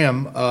Lindsey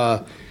Graham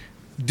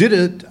did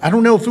it. I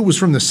don't know if it was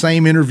from the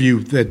same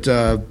interview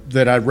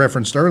that I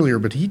referenced earlier,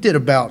 but he did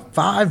about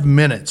 5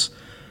 minutes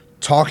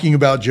talking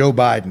about Joe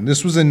Biden.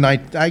 This was it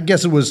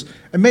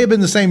may have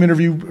been the same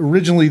interview.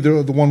 Originally,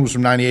 the one was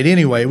from 98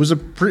 anyway. It was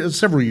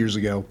several years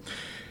ago.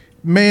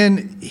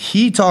 Man,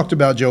 he talked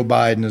about Joe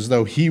Biden as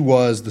though he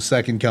was the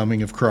second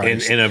coming of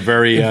Christ. In a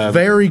very...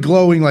 very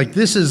glowing,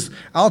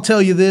 I'll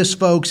tell you this,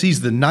 folks,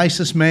 he's the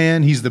nicest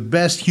man. He's the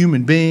best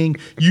human being.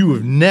 You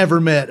have never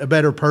met a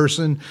better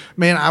person.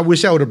 Man, I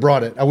wish I would have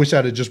brought it. I wish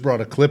I'd have just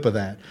brought a clip of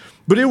that.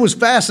 But it was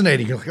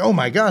fascinating. You're like, oh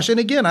my gosh. And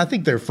again, I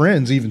think they're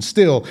friends even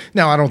still.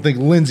 Now, I don't think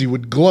Lindsey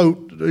would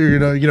gloat,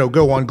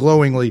 go on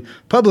glowingly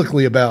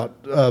publicly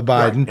about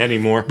Biden. Right,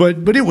 anymore.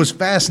 But it was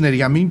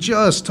fascinating. I mean,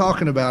 just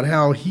talking about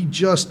how he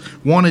just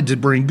wanted to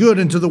bring good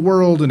into the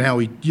world and how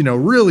he,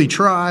 really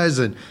tries.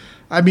 And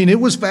I mean,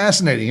 it was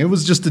fascinating. It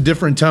was just a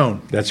different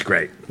tone. That's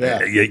great.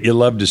 Yeah. You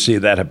love to see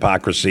that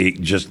hypocrisy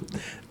just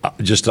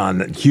on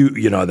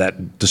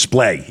that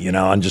display,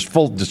 on just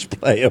full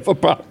display of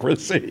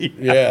hypocrisy.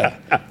 Yeah.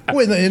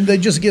 Well, and they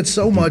just get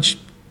so much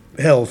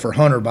hell for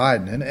Hunter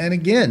Biden. And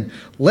again,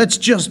 let's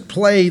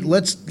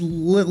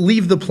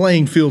leave the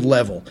playing field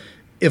level.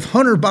 If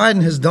Hunter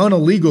Biden has done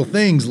illegal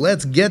things,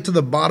 let's get to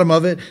the bottom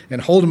of it and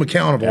hold him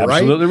accountable,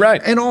 Absolutely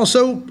right. And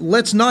also,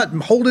 let's not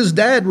hold his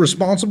dad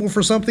responsible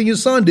for something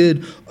his son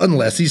did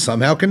unless he's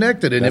somehow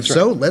connected. And That's if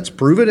so, let's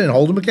prove it and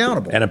hold him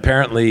accountable. And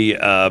apparently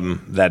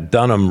that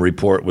Dunham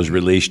report was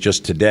released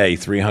just today,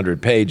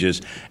 300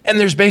 pages, and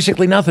there's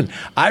basically nothing.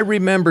 I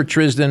remember,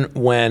 Trizdon,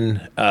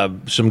 when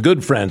some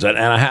good friends, and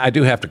I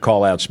do have to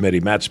call out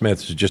Smitty. Matt Smith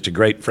is just a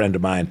great friend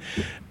of mine.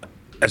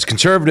 As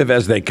conservative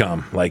as they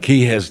come, like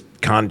he has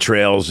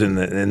contrails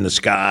in the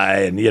sky,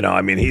 and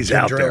he's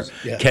out there.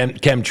 Yeah.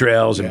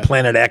 Chemtrails, and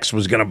Planet X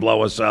was going to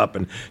blow us up,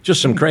 and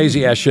just some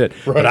crazy ass shit.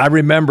 Right. But I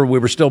remember we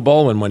were still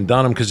bowling when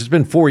Dunham, because it's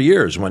been 4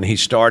 years when he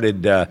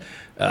started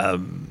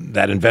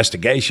that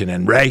investigation.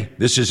 And Ray,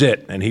 this is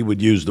it. And he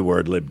would use the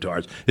word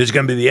libtards. This is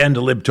going to be the end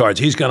of libtards.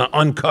 He's going to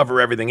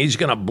uncover everything. He's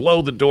going to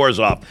blow the doors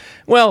off.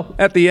 Well,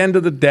 at the end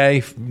of the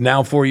day,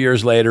 now 4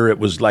 years later, it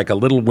was like a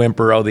little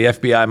whimper. Oh, the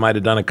FBI might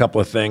have done a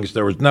couple of things.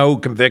 There was no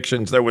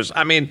convictions.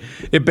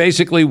 It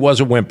basically was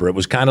a whimper. It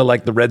was kind of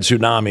like the red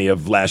tsunami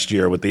of last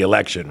year with the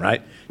election,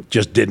 right?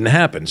 Just didn't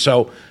happen.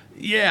 So,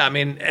 yeah,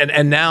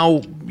 and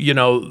now,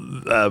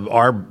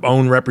 our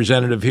own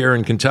representative here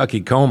in Kentucky,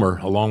 Comer,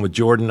 along with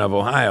Jordan of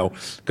Ohio,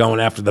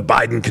 going after the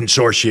Biden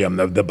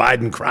consortium, the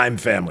Biden crime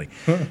family.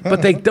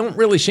 But they don't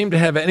really seem to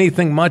have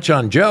anything much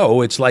on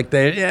Joe. It's like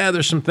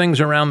there's some things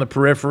around the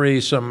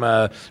periphery,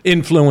 some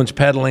influence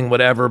peddling,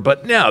 whatever.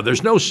 But no,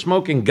 there's no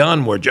smoking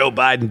gun where Joe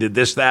Biden did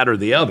this, that, or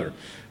the other.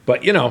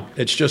 But,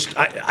 it's just,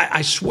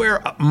 I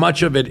swear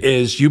much of it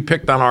is you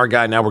picked on our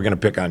guy, now we're going to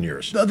pick on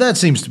yours. That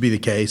seems to be the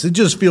case. It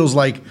just feels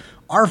like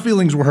our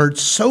feelings were hurt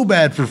so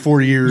bad for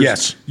 4 years.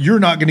 Yes. You're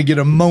not going to get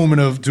a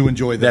moment to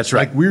enjoy this. That's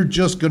right. Like,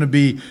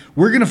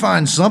 we're going to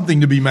find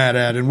something to be mad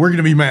at, and we're going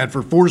to be mad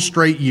for 4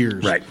 straight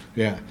years. Right.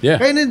 Yeah.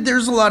 Yeah. And then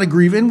there's a lot of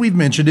grief, and we've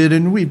mentioned it,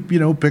 and we,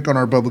 pick on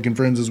our Republican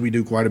friends as we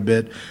do quite a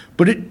bit.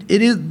 But it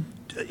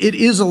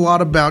is a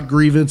lot about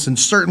grievance, and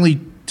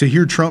certainly to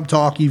hear Trump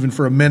talk even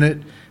for a minute,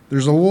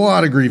 there's a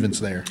lot of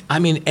grievance there.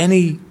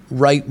 Any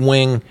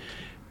right-wing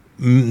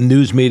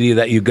news media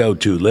that you go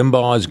to,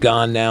 Limbaugh is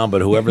gone now,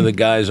 but whoever the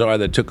guys are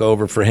that took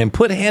over for him,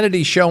 put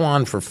Hannity's show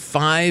on for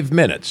 5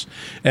 minutes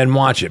and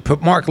watch it.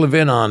 Put Mark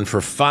Levin on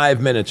for 5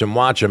 minutes and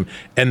watch him,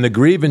 and the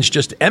grievance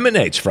just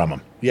emanates from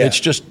him. Yeah.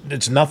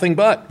 It's nothing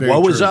but, Very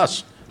woe true. is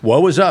us.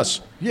 Woe is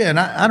us. Yeah, and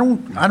I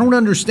don't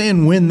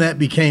understand when that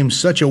became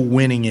such a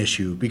winning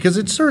issue, because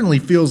it certainly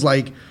feels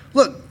like,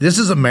 look, this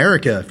is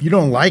America. If you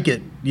don't like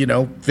it,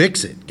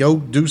 fix it. Go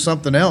do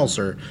something else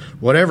or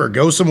whatever.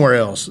 Go somewhere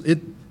else.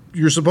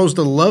 You're supposed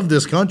to love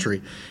this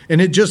country. And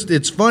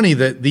it's funny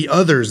that the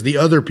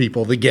other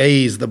people, the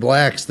gays, the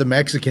blacks, the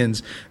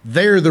Mexicans,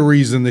 they're the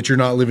reason that you're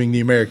not living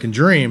the American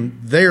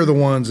dream. They're the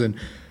ones, and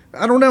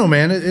I don't know,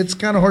 man. It's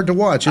kind of hard to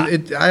watch.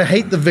 I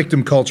hate the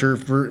victim culture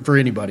for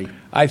anybody.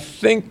 I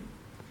think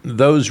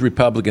those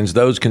Republicans,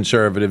 those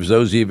conservatives,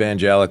 those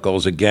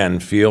evangelicals, again,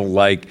 feel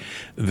like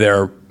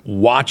they're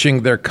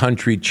watching their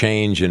country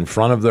change in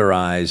front of their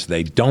eyes.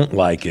 They don't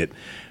like it.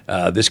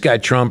 This guy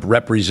Trump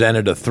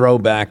represented a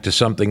throwback to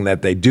something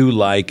that they do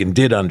like and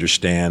did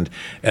understand,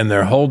 and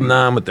they're holding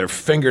on with their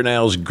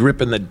fingernails,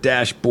 gripping the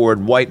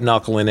dashboard,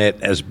 white-knuckling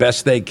it as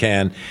best they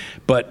can.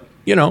 But,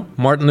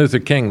 Martin Luther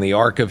King, the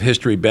arc of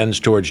history bends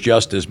towards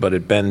justice, but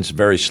it bends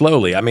very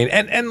slowly.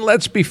 And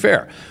let's be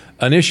fair.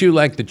 An issue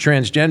like the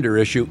transgender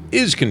issue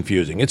is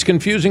confusing. It's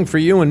confusing for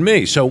you and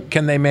me. So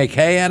can they make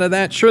hay out of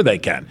that? Sure they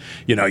can.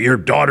 Your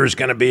daughter's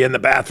going to be in the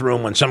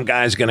bathroom when some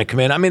guy's going to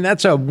come in.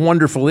 That's a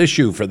wonderful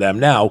issue for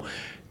them. Now,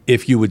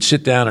 if you would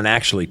sit down and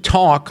actually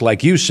talk,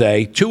 like you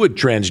say, to a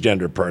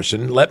transgender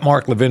person, let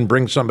Mark Levin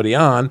bring somebody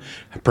on,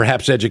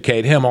 perhaps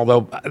educate him,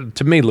 although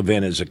to me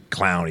Levin is a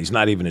clown. He's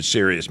not even a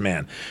serious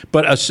man.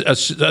 But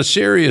a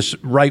serious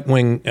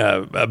right-wing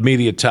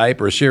media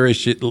type or a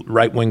serious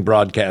right-wing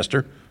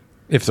broadcaster,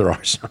 if there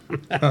are some,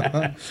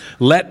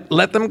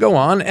 let them go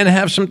on and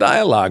have some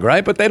dialogue,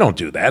 right? But they don't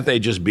do that. They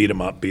just beat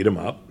them up.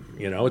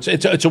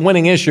 It's a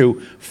winning issue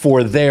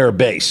for their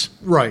base.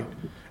 Right.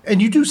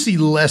 And you do see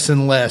less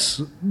and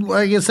less.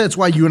 I guess that's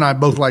why you and I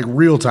both like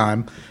real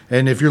time.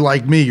 And if you're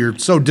like me, you're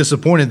so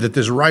disappointed that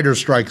this writer's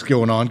strike's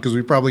going on, because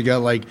we probably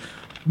got like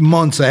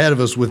months ahead of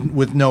us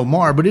with no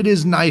Mar. But it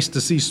is nice to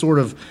see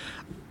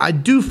I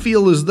do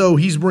feel as though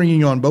he's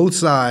bringing on both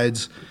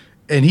sides,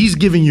 and he's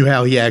giving you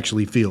how he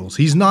actually feels.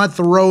 He's not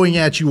throwing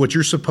at you what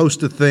you're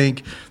supposed to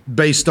think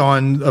based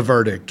on a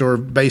verdict or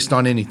based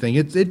on anything.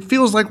 It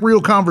feels like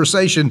real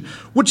conversation,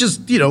 which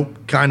is,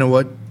 kind of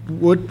what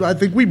I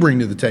think we bring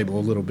to the table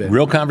a little bit.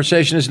 Real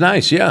conversation is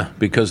nice, yeah,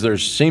 because there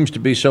seems to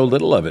be so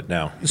little of it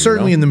now.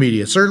 Certainly in the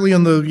media, certainly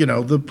on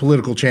the, the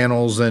political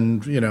channels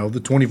and, the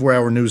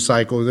 24-hour news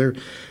cycle. There,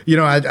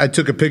 I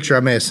took a picture.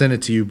 I may have sent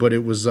it to you, but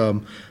it was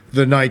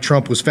the night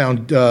Trump was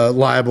found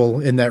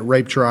liable in that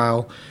rape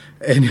trial.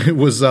 And it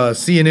was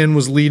CNN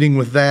was leading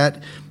with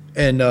that.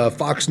 And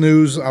Fox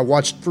News, I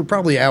watched for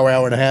probably an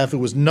hour and a half. It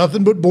was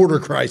nothing but border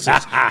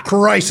crisis,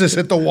 crisis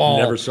at the wall.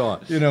 Never saw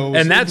it. You know,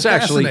 and that's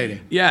actually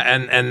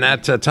fascinating. and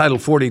that Title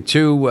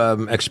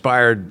 42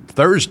 expired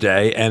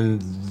Thursday,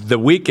 and the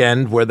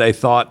weekend where they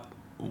thought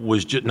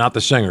was just not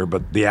the singer,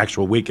 but the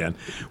actual weekend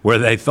where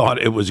they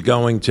thought it was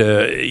going to,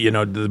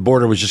 the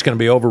border was just going to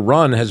be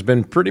overrun has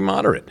been pretty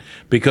moderate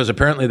because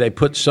apparently they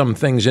put some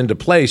things into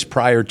place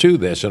prior to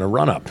this in a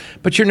run-up.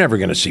 But you're never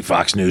going to see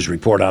Fox News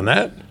report on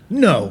that.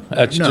 No.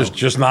 That's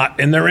just not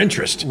in their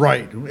interest.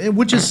 Right,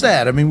 which is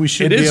sad. I mean, we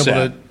should be able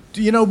to,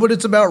 but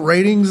it's about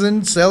ratings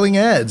and selling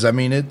ads. I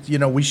mean,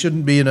 we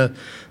shouldn't be in a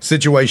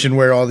situation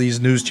where all these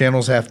news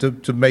channels have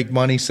to make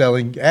money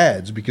selling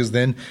ads because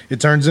then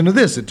it turns into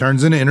this. It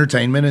turns into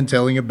entertainment and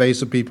telling a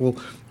base of people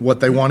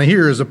what they want to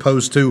hear as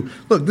opposed to,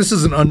 look, this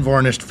is an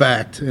unvarnished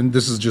fact and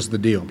this is just the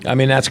deal. I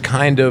mean, that's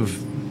kind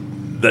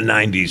of the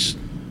 90s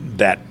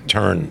that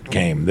turn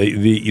came.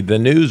 The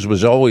news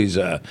was always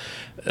a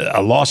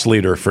loss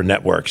leader for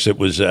networks. It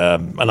was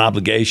an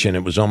obligation.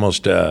 It was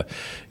almost, a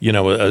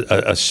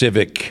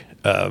civic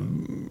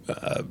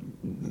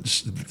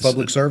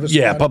public service.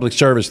 Yeah, public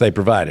service they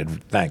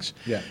provided. Thanks.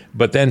 Yeah.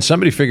 But then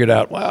somebody figured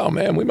out, wow,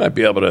 man, we might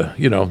be able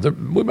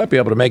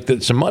to,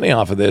 make some money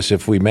off of this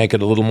if we make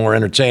it a little more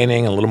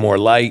entertaining, a little more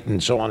light,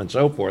 and so on and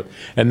so forth.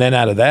 And then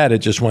out of that, it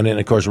just went in.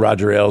 Of course,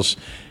 Roger Ailes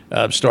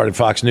started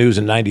Fox News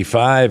in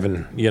 '95,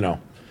 and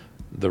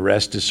the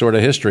rest is sort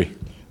of history.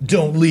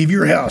 Don't leave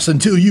your house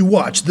until you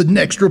watch the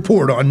next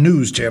report on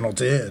News Channel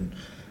 10.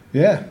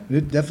 Yeah,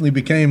 it definitely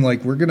became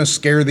like we're going to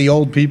scare the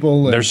old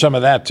people. There's some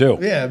of that too.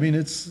 Yeah, I mean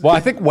it's. Well, I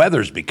think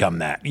weather's become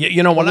that.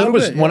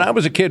 When I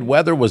was a kid,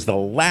 weather was the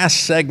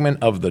last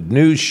segment of the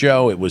news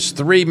show. It was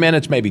 3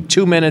 minutes, maybe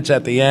 2 minutes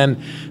at the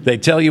end. They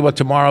tell you what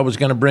tomorrow was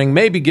going to bring,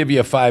 maybe give you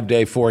a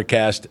 5-day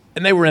forecast,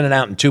 and they were in and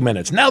out in 2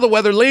 minutes. Now the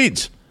weather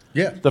leads.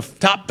 Yeah. The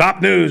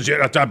top news,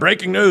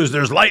 breaking news,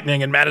 there's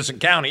lightning in Madison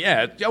County.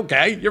 Yeah,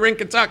 okay, you're in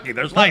Kentucky,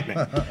 there's lightning.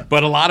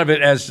 But a lot of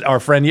it, as our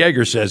friend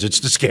Yeager says, it's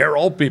to scare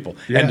old people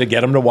and to get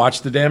them to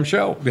watch the damn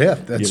show. Yeah,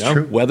 that's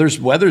true.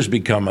 Weather's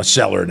become a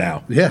seller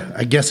now. Yeah,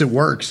 I guess it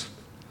works.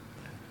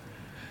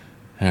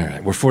 All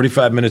right, we're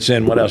 45 minutes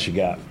in. What else you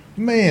got?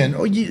 Man,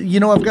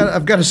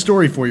 I've got a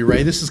story for you,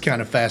 Ray. This is kind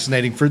of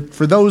fascinating for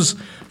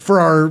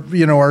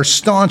our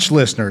staunch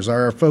listeners,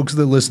 our folks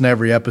that listen to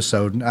every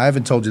episode. I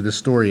haven't told you this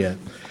story yet.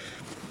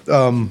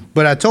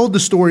 But I told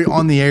the story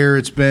on the air.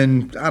 It's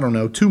been,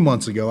 2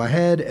 months ago. I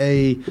had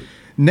a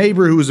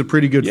neighbor who was a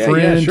pretty good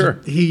friend. Yeah,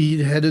 sure.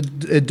 He had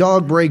a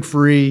dog break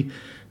free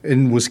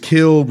and was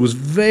killed, was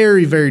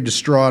very, very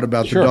distraught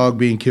about the dog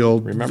being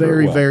killed. Remember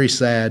very, well. very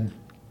sad.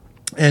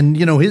 And,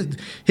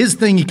 his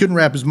thing, he couldn't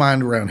wrap his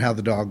mind around how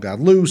the dog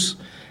got loose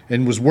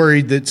and was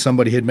worried that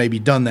somebody had maybe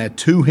done that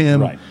to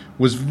him. Right.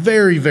 Was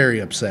very, very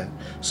upset.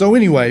 So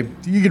anyway,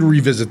 you can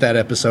revisit that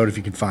episode if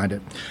you can find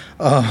it.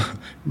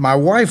 My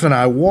wife and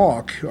I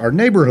walk our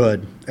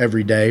neighborhood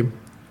every day.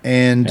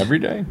 And every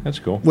day? That's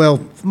cool.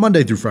 Well,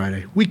 Monday through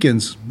Friday.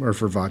 Weekends are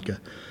for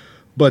vodka.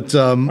 But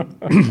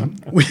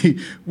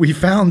we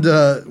found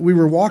we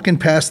were walking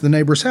past the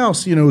neighbor's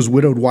house. His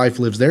widowed wife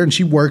lives there, and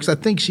she works. I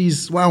think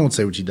I won't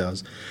say what she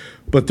does.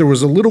 But there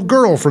was a little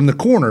girl from the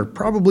corner,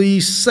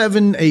 probably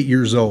 7, 8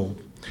 years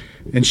old.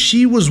 And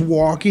she was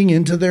walking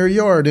into their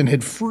yard and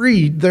had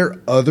freed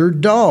their other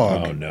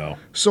dog. Oh, no.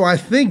 So I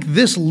think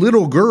this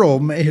little girl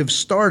may have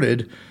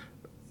started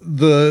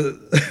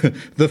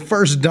the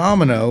first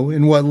domino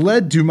in what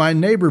led to my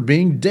neighbor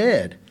being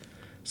dead.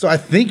 So I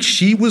think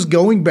she was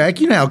going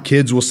back. You know how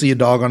kids will see a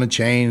dog on a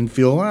chain and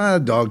feel, a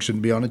dog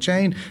shouldn't be on a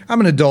chain. I'm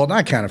an adult and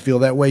I kind of feel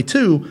that way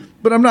too,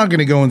 but I'm not going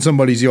to go in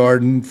somebody's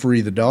yard and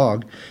free the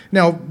dog.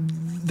 Now,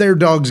 their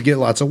dogs get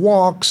lots of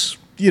walks.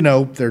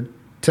 They're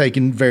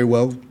taken very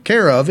well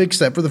care of,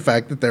 except for the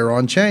fact that they're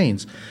on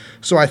chains.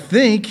 So I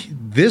think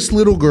this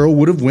little girl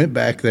would have went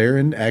back there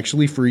and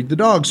actually freed the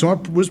dog. So I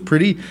was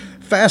pretty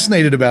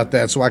fascinated about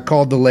that. So I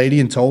called the lady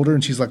and told her,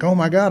 and she's like, oh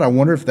my God, I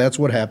wonder if that's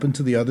what happened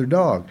to the other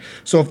dog.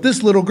 So if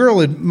this little girl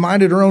had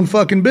minded her own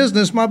fucking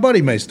business, my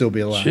buddy may still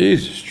be alive.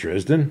 Jesus,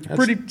 Trizdon. That's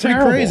pretty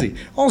terrible. crazy.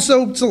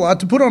 Also, it's a lot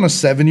to put on a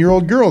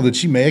 7-year-old girl that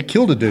she may have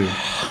killed a dude.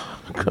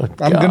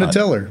 I'm going to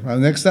tell her.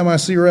 Next time I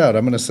see her out,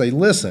 I'm going to say,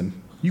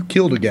 listen, you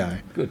killed a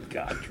guy. Good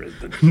God,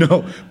 Trizdon.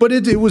 No, but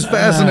it was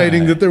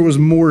fascinating that there was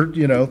more,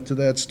 to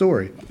that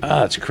story.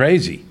 It's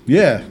crazy.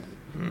 Yeah.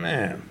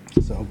 Man.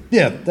 So,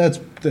 yeah, that's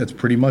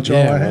pretty much all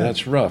I had.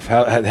 That's rough.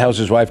 How's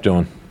his wife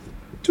doing?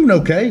 Doing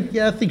okay.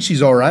 Yeah, I think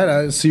she's all right.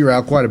 I see her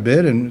out quite a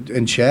bit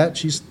and chat.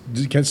 She's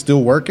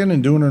still working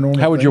and doing her normal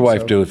thing. How would your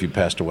wife do if you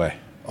passed away?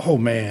 Oh,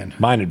 man.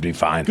 Mine would be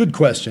fine. Good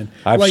question.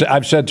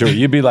 I've said to her,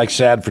 you'd be like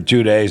sad for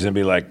 2 days and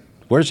be like,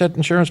 where's that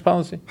insurance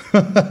policy?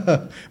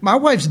 My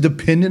wife's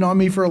dependent on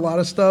me for a lot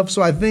of stuff,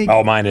 so I think...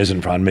 Oh, mine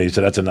isn't on me,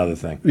 so that's another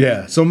thing.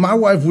 Yeah, so my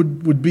wife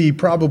would be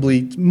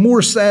probably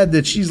more sad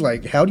that she's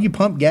like, how do you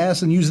pump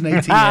gas and use an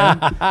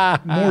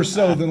ATM? More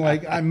so than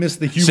like, I miss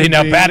the human See,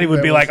 now being Patty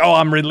would be was- like, oh,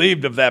 I'm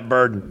relieved of that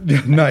burden.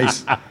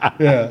 Nice.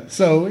 Yeah,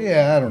 so,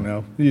 yeah, I don't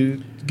know.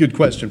 Good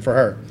question for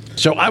her.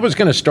 So I was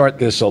going to start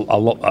this a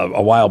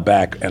while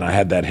back, and I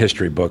had that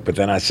history book, but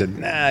then I said,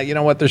 nah, you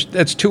know what?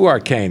 That's too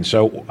arcane.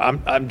 So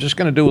I'm just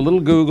going to do a little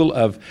Google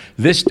of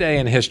this day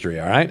in history,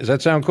 all right? Does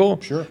that sound cool?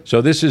 Sure.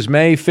 So this is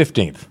May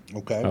 15th.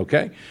 Okay.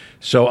 Okay.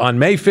 So on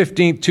May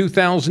 15th,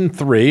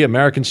 2003,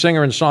 American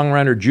singer and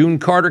songwriter June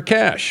Carter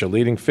Cash, a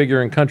leading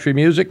figure in country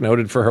music,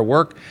 noted for her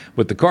work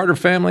with the Carter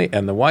family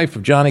and the wife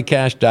of Johnny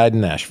Cash, died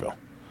in Nashville.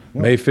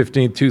 May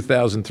 15th,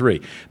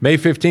 2003. May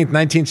 15th,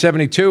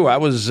 1972, I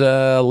was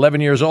 11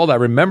 years old. I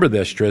remember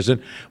this,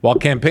 Trizdon. While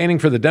campaigning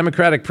for the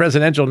Democratic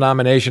presidential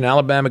nomination,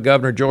 Alabama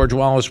Governor George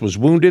Wallace was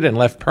wounded and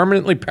left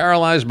permanently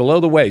paralyzed below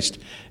the waist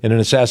in an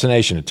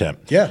assassination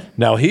attempt. Yeah.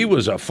 Now, he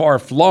was a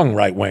far-flung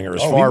right-winger,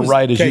 as far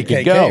right as you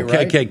could go.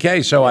 Right?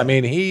 KKK. So, I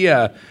mean, he...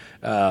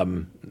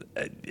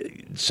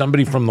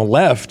 somebody from the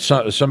left,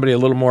 somebody a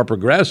little more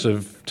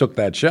progressive, took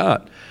that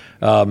shot.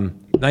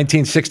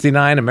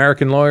 1969,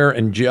 American lawyer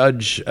and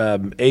judge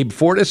Abe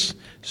Fortas,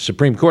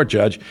 Supreme Court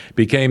judge,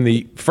 became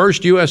the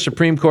first U.S.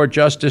 Supreme Court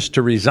justice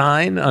to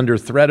resign under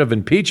threat of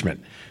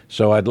impeachment.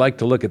 So I'd like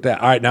to look at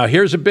that. All right, now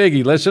here's a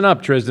biggie. Listen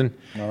up, Trizdon.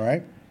 All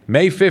right.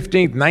 May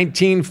 15th,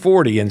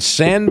 1940, in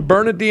San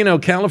Bernardino,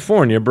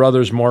 California,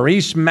 brothers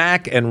Maurice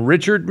Mack and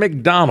Richard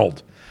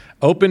McDonald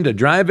opened a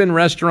drive-in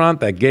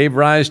restaurant that gave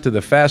rise to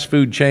the fast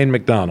food chain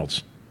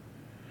McDonald's.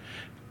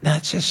 Now,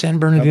 it says San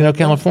Bernardino,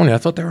 California. I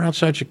thought they were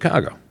outside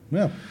Chicago.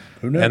 Yeah.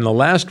 Who knows? And the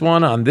last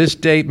one on this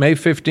date, May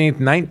 15th,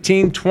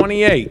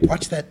 1928.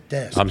 Watch that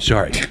desk. I'm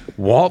sorry.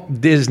 Walt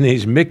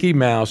Disney's Mickey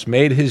Mouse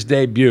made his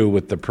debut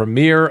with the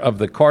premiere of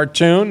the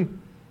cartoon.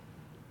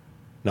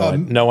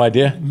 No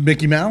idea?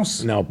 Mickey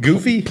Mouse? No.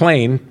 Goofy?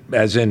 Plain,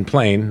 as in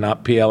plane,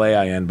 not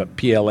Plain, but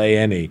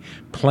Plane.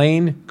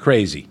 Plain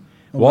Crazy.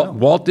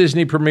 Walt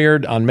Disney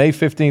premiered on May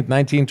 15th,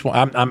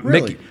 1920.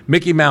 Really?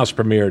 Mickey Mouse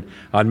premiered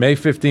on May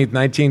 15th,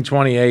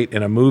 1928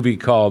 in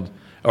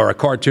a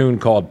cartoon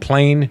called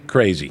Plain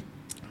Crazy.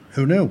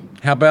 Who knew?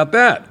 How about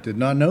that? Did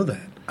not know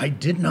that. I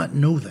did not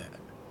know that.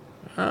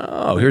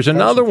 Oh, here's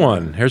another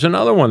one. Here's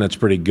another one that's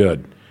pretty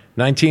good.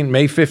 May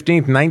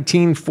 15th,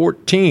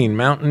 1914,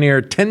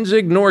 mountaineer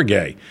Tenzing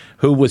Norgay,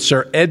 who with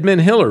Sir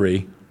Edmund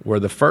Hillary were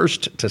the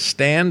first to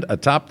stand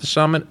atop the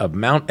summit of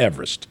Mount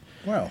Everest.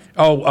 Wow.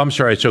 Oh, I'm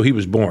sorry. So he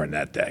was born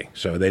that day.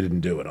 So they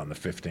didn't do it on the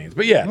 15th.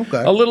 But yeah,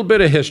 Okay. A little bit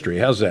of history.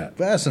 How's that?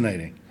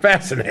 Fascinating.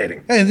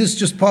 Fascinating. Hey, this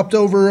just popped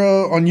over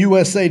on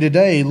USA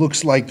Today.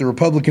 Looks like the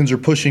Republicans are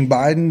pushing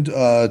Biden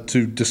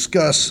to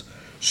discuss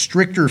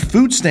stricter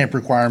food stamp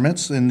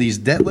requirements in these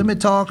debt limit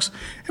talks.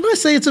 And I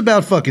say it's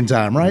about fucking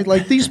time, right?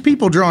 Like, these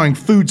people drawing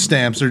food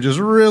stamps are just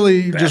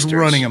really Bastards. just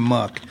running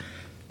amok.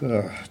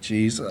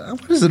 Jeez.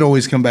 Why does it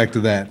always come back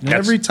to that?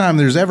 Every time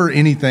there's ever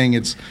anything,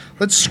 it's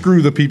let's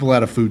screw the people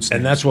out of food stamps.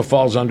 And that's what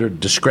falls under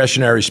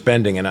discretionary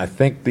spending. And I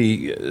think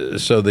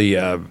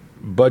the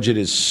budget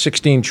is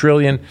 $16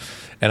 trillion,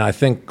 and I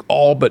think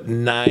all but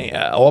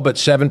 7%,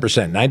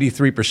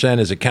 93%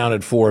 is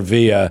accounted for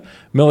via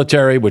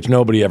military, which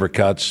nobody ever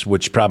cuts,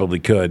 which probably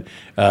could,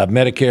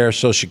 Medicare,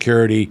 Social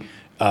Security,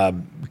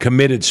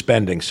 committed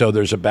spending. So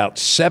there's about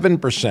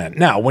 7%.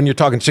 Now, when you're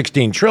talking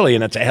 $16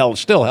 trillion, it's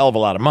still a hell of a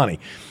lot of money.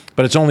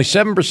 But it's only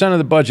 7% of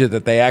the budget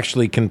that they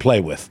actually can play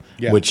with,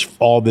 which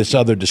all this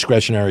other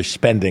discretionary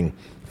spending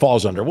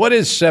falls under. What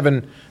is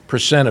 7%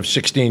 of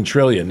 $16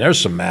 trillion? There's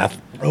some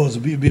math. Oh, it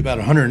would be about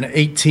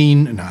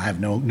 118. No, I have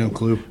no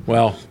clue.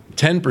 Well,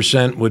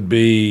 10% would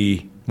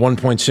be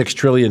 $1.6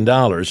 trillion.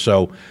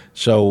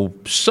 So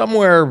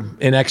somewhere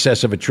in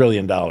excess of $1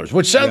 trillion,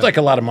 which sounds like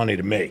a lot of money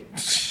to me.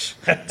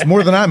 It's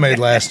more than I made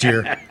last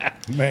year.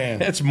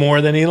 Man. It's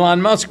more than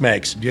Elon Musk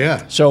makes.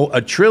 Yeah. So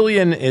 $1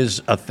 trillion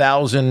is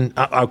 1,000.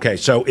 Okay,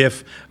 so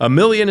if $1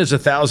 million is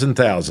 1,000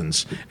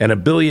 thousands and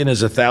 $1 billion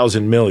is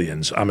 1,000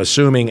 millions, I'm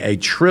assuming $1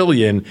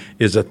 trillion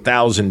is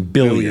 1,000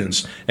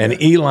 billions. And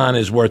Elon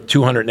is worth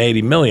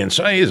 280 million.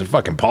 So he's a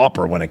fucking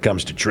pauper when it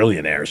comes to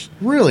trillionaires.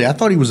 Really? I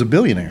thought he was a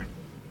billionaire.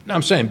 No,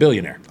 I'm saying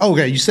billionaire. Oh,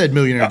 okay, you said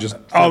millionaire.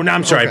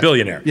 I'm sorry, okay.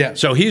 Billionaire. Yeah.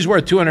 So he's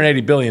worth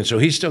 280 billion. So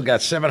he's still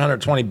got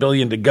 720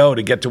 billion to go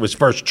to get to his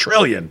first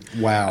trillion.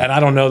 Wow. And I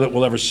don't know that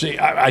we'll ever see.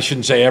 I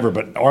shouldn't say ever,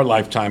 but our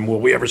lifetime, will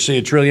we ever see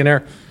a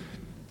trillionaire?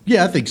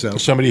 Yeah, I think so.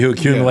 Somebody who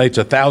accumulates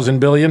 1,000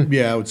 billion?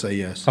 Yeah, I would say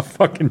yes. A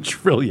fucking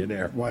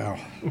trillionaire. Wow.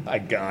 My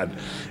God.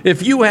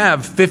 If you have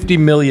 $50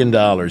 million,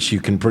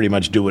 you can pretty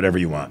much do whatever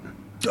you want.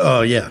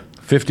 Oh, yeah.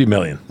 50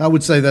 million. I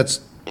would say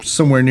that's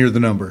somewhere near the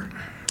number.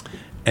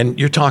 And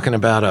you're talking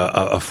about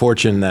a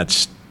fortune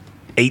that's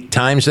 8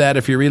 times that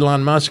if you're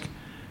Elon Musk,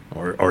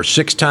 or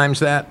 6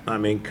 times that. I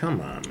mean, come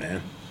on,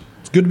 man.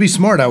 It's good to be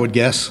smart, I would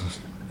guess.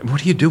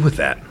 What do you do with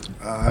that?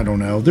 I don't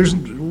know.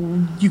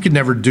 You could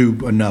never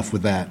do enough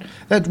with that.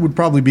 That would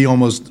probably be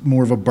almost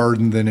more of a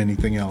burden than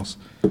anything else.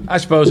 I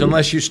suppose,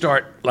 unless you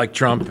start like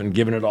Trump and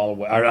giving it all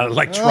away.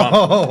 Like Trump.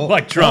 Oh,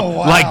 Wow.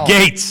 Like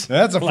Gates.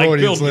 That's a like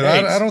Freudian slip.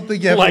 I don't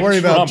think you have to worry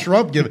about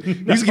Trump giving.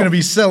 He's going to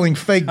be selling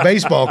fake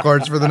baseball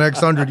cards for the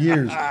next 100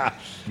 years.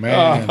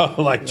 Man,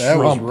 like that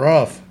Trump. was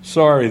rough.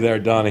 Sorry there,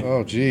 Donnie.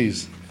 Oh,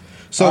 geez.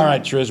 So, all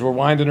right, Triz, we're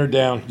winding her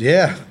down.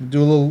 Yeah,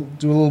 do a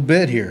little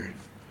bit here.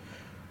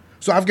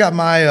 So I've got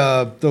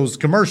my those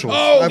commercials.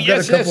 Oh, I've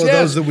yes, got a couple yes, of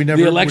those yes. that we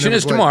never. The election we never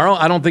is played. tomorrow.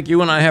 I don't think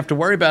you and I have to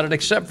worry about it,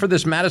 except for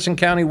this Madison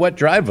County wet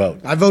drive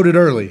vote. I voted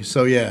early,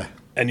 so yeah.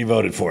 And you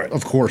voted for it,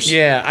 Of course.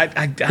 Yeah,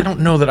 I don't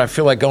know that I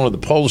feel like going to the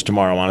polls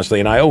tomorrow, honestly,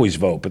 and I always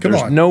vote. But Come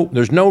there's on.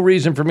 there's no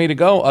reason for me to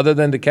go other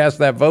than to cast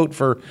that vote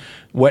for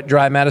wet,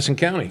 dry Madison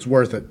County. It's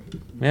worth it.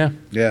 Yeah,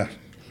 Yeah.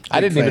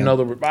 I didn't even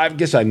know I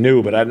guess I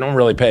knew, but I don't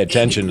really pay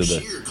attention to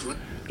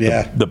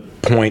the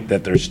point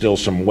that there's still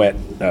some wet,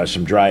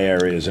 some dry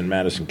areas in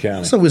Madison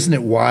County. So isn't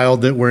it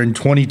wild that we're in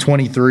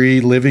 2023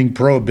 living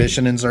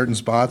prohibition in certain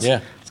spots? Yeah.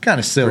 It's kind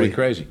of silly. Pretty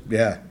crazy.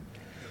 Yeah.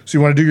 So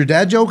you want to do your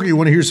dad joke, or you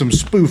want to hear some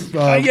spoof?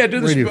 Yeah, do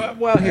this. radio?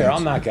 Well, here, I'll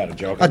knock out a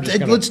joke. I'm just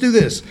gonna- Let's do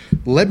this.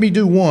 Let me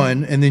do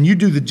one, and then you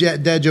do the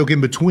dad joke in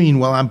between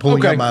while I'm pulling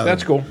Okay, out my own.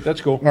 that's cool. That's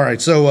cool. All right,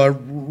 so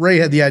Ray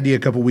had the idea a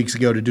couple weeks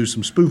ago to do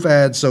some spoof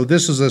ads. So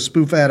this is a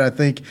spoof ad, I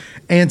think,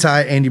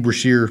 anti-Andy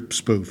Brashear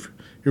spoof.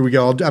 Here we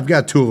go. I've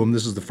got two of them.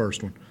 This is the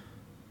first one.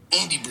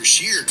 Andy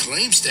Brashear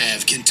claims to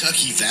have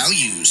Kentucky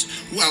values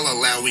while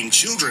allowing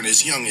children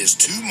as young as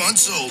 2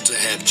 months old to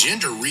have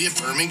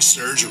gender-reaffirming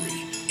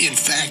surgery. In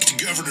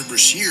fact, Governor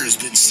Brashear has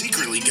been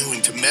secretly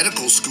going to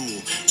medical school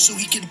so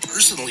he can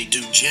personally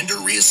do gender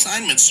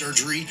reassignment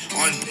surgery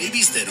on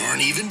babies that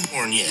aren't even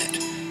born yet.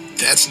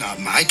 That's not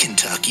my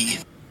Kentucky.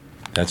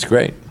 That's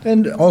great.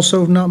 And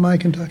also not my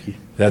Kentucky.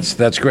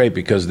 That's great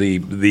because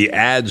the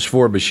ads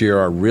for Bashir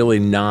are really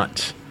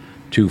not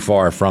too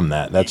far from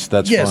that. That's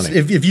Yes, funny.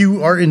 if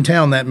you are in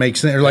town, that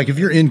makes sense. Or like if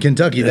you're in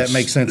Kentucky, that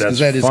makes sense because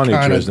that that's is funny,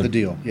 kind Trizdon. of the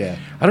deal. Yeah.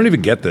 I don't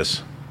even get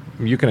this.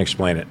 You can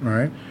explain it. All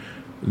right.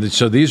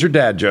 So these are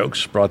dad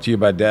jokes brought to you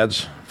by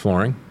Dad's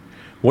Flooring.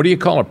 What do you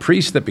call a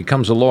priest that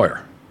becomes a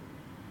lawyer?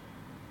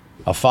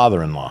 A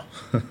father-in-law.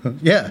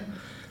 Yeah,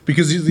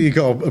 because you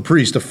call a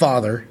priest a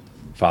father.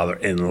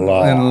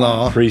 Father-in-law.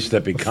 In-law. Priest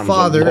that becomes a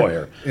Father-in-law.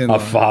 lawyer. A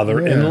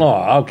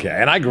father-in-law. Okay.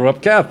 And I grew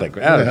up Catholic.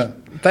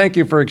 Thank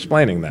you for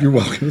explaining that. You're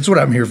welcome. That's what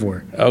I'm here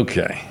for.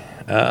 Okay.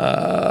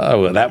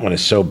 Well, that one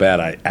is so bad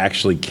I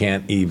actually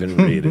can't even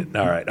read it.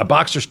 All right. A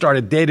boxer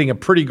started dating a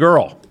pretty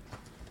girl.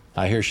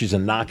 I hear she's a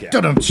knockout.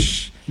 Dum-dum.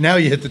 Now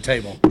you hit the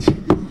table.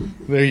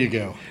 There you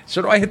go.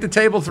 So do I hit the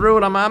table through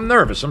it? I'm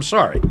nervous. I'm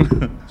sorry.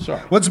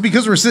 Sorry. Well, it's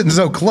because we're sitting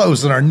so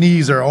close and our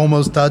knees are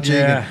almost touching.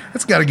 Yeah. And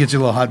that's got to get you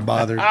a little hot and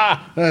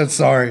bothered.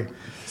 Sorry.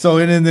 So,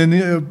 and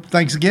then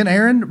thanks again,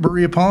 Aaron.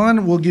 Berea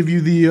Pond. We'll give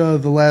you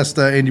the last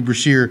Andy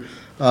Brashear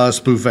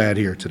spoof ad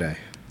here today.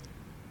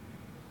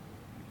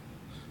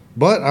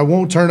 But I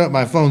won't turn up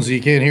my phone so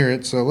you can't hear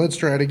it. So let's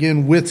try it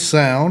again with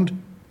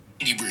sound.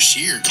 Andy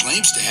Brashear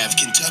claims to have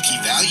Kentucky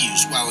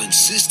values while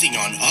insisting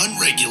on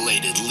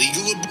unregulated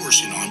legal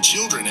abortion on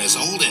children as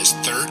old as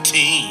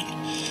 13.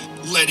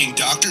 Letting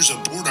doctors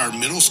abort our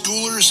middle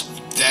schoolers?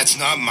 That's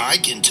not my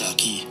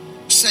Kentucky.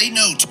 Say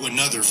no to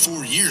another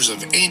 4 years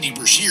of Andy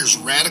Brashear's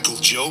radical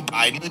Joe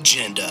Biden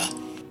agenda.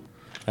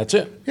 That's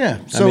it. Yeah.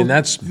 I mean,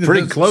 that's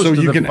pretty close So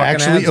to you the can fucking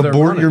actually ads they're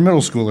abort running. your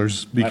middle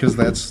schoolers because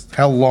that's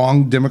how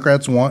long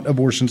Democrats want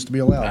abortions to be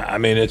allowed. I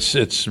mean,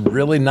 it's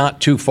really not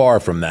too far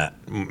from that,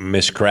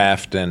 Miss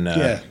Kraft and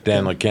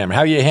Dan LeCameron. How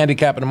are you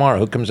handicapping tomorrow?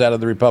 Who comes out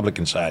of the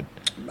Republican side?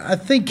 I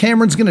think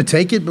Cameron's going to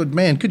take it, but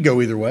man, could go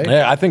either way.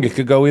 Yeah, I think it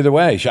could go either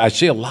way. I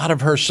see a lot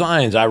of her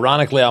signs.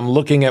 Ironically, I'm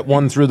looking at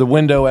one through the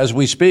window as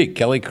we speak.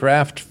 Kelly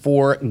Kraft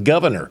for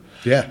governor.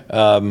 Yeah.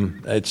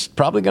 It's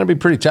probably going to be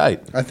pretty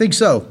tight. I think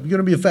so. It's going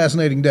to be a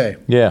fascinating day.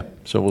 Yeah,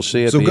 so we'll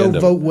see at So the go end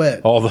of vote it.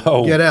 wet.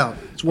 Although Get out.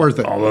 It's worth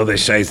it. Although they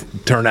say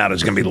turnout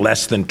is going to be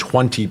less than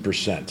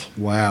 20%.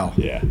 Wow.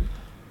 Yeah.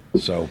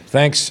 So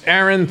thanks,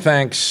 Aaron.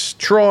 Thanks,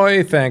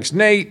 Troy. Thanks,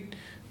 Nate.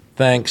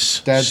 Thanks,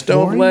 Dad's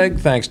Stoveleg. Flooring?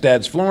 Thanks,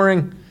 Dad's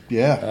Flooring.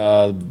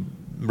 Yeah.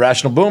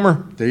 Rational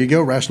Boomer. There you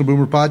go. Rational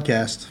Boomer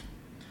Podcast.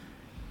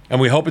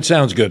 And we hope it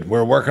sounds good.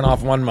 We're working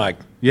off one mic.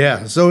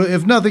 Yeah. So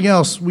if nothing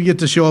else, we get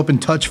to show up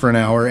and touch for an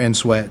hour and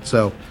sweat.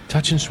 So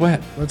Touch and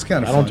sweat. that's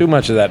kind of I fun. don't do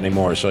much of that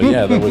anymore. So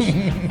yeah, that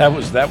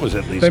was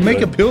at least. They make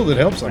a good. pill that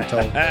helps, I'm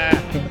told.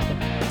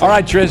 All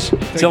right, Triz.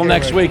 Till care,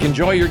 next Ray. week.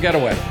 Enjoy your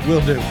getaway.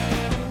 Will do.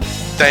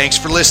 Thanks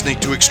for listening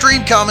to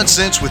Extreme Common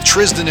Sense with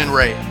Trizdon and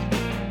Ray.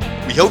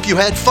 We hope you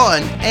had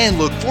fun and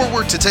look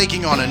forward to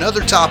taking on another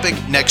topic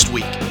next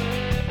week.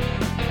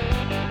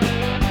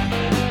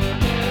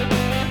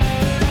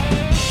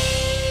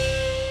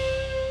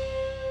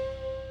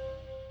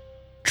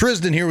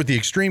 Trizdon here with the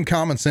Extreme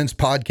Common Sense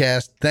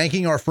Podcast,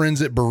 thanking our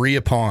friends at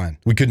Berea Pond.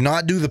 We could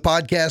not do the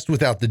podcast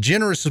without the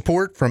generous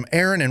support from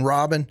Aaron and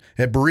Robin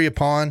at Berea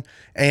Pond,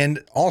 and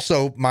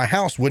also my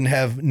house wouldn't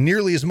have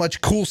nearly as much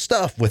cool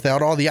stuff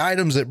without all the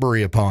items at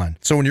Berea Pond.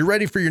 So when you're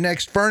ready for your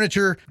next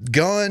furniture,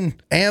 gun,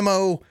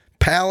 ammo,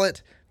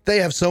 pallet, they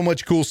have so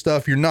much cool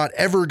stuff you're not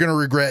ever going to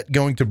regret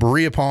going to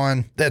Berea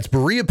Pond. That's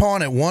Berea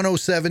Pond at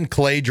 107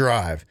 Clay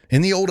Drive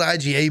in the old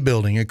IGA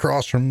building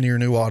across from your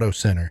new auto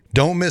center.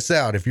 Don't miss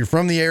out. If you're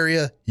from the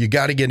area, you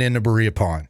got to get into Berea Pond.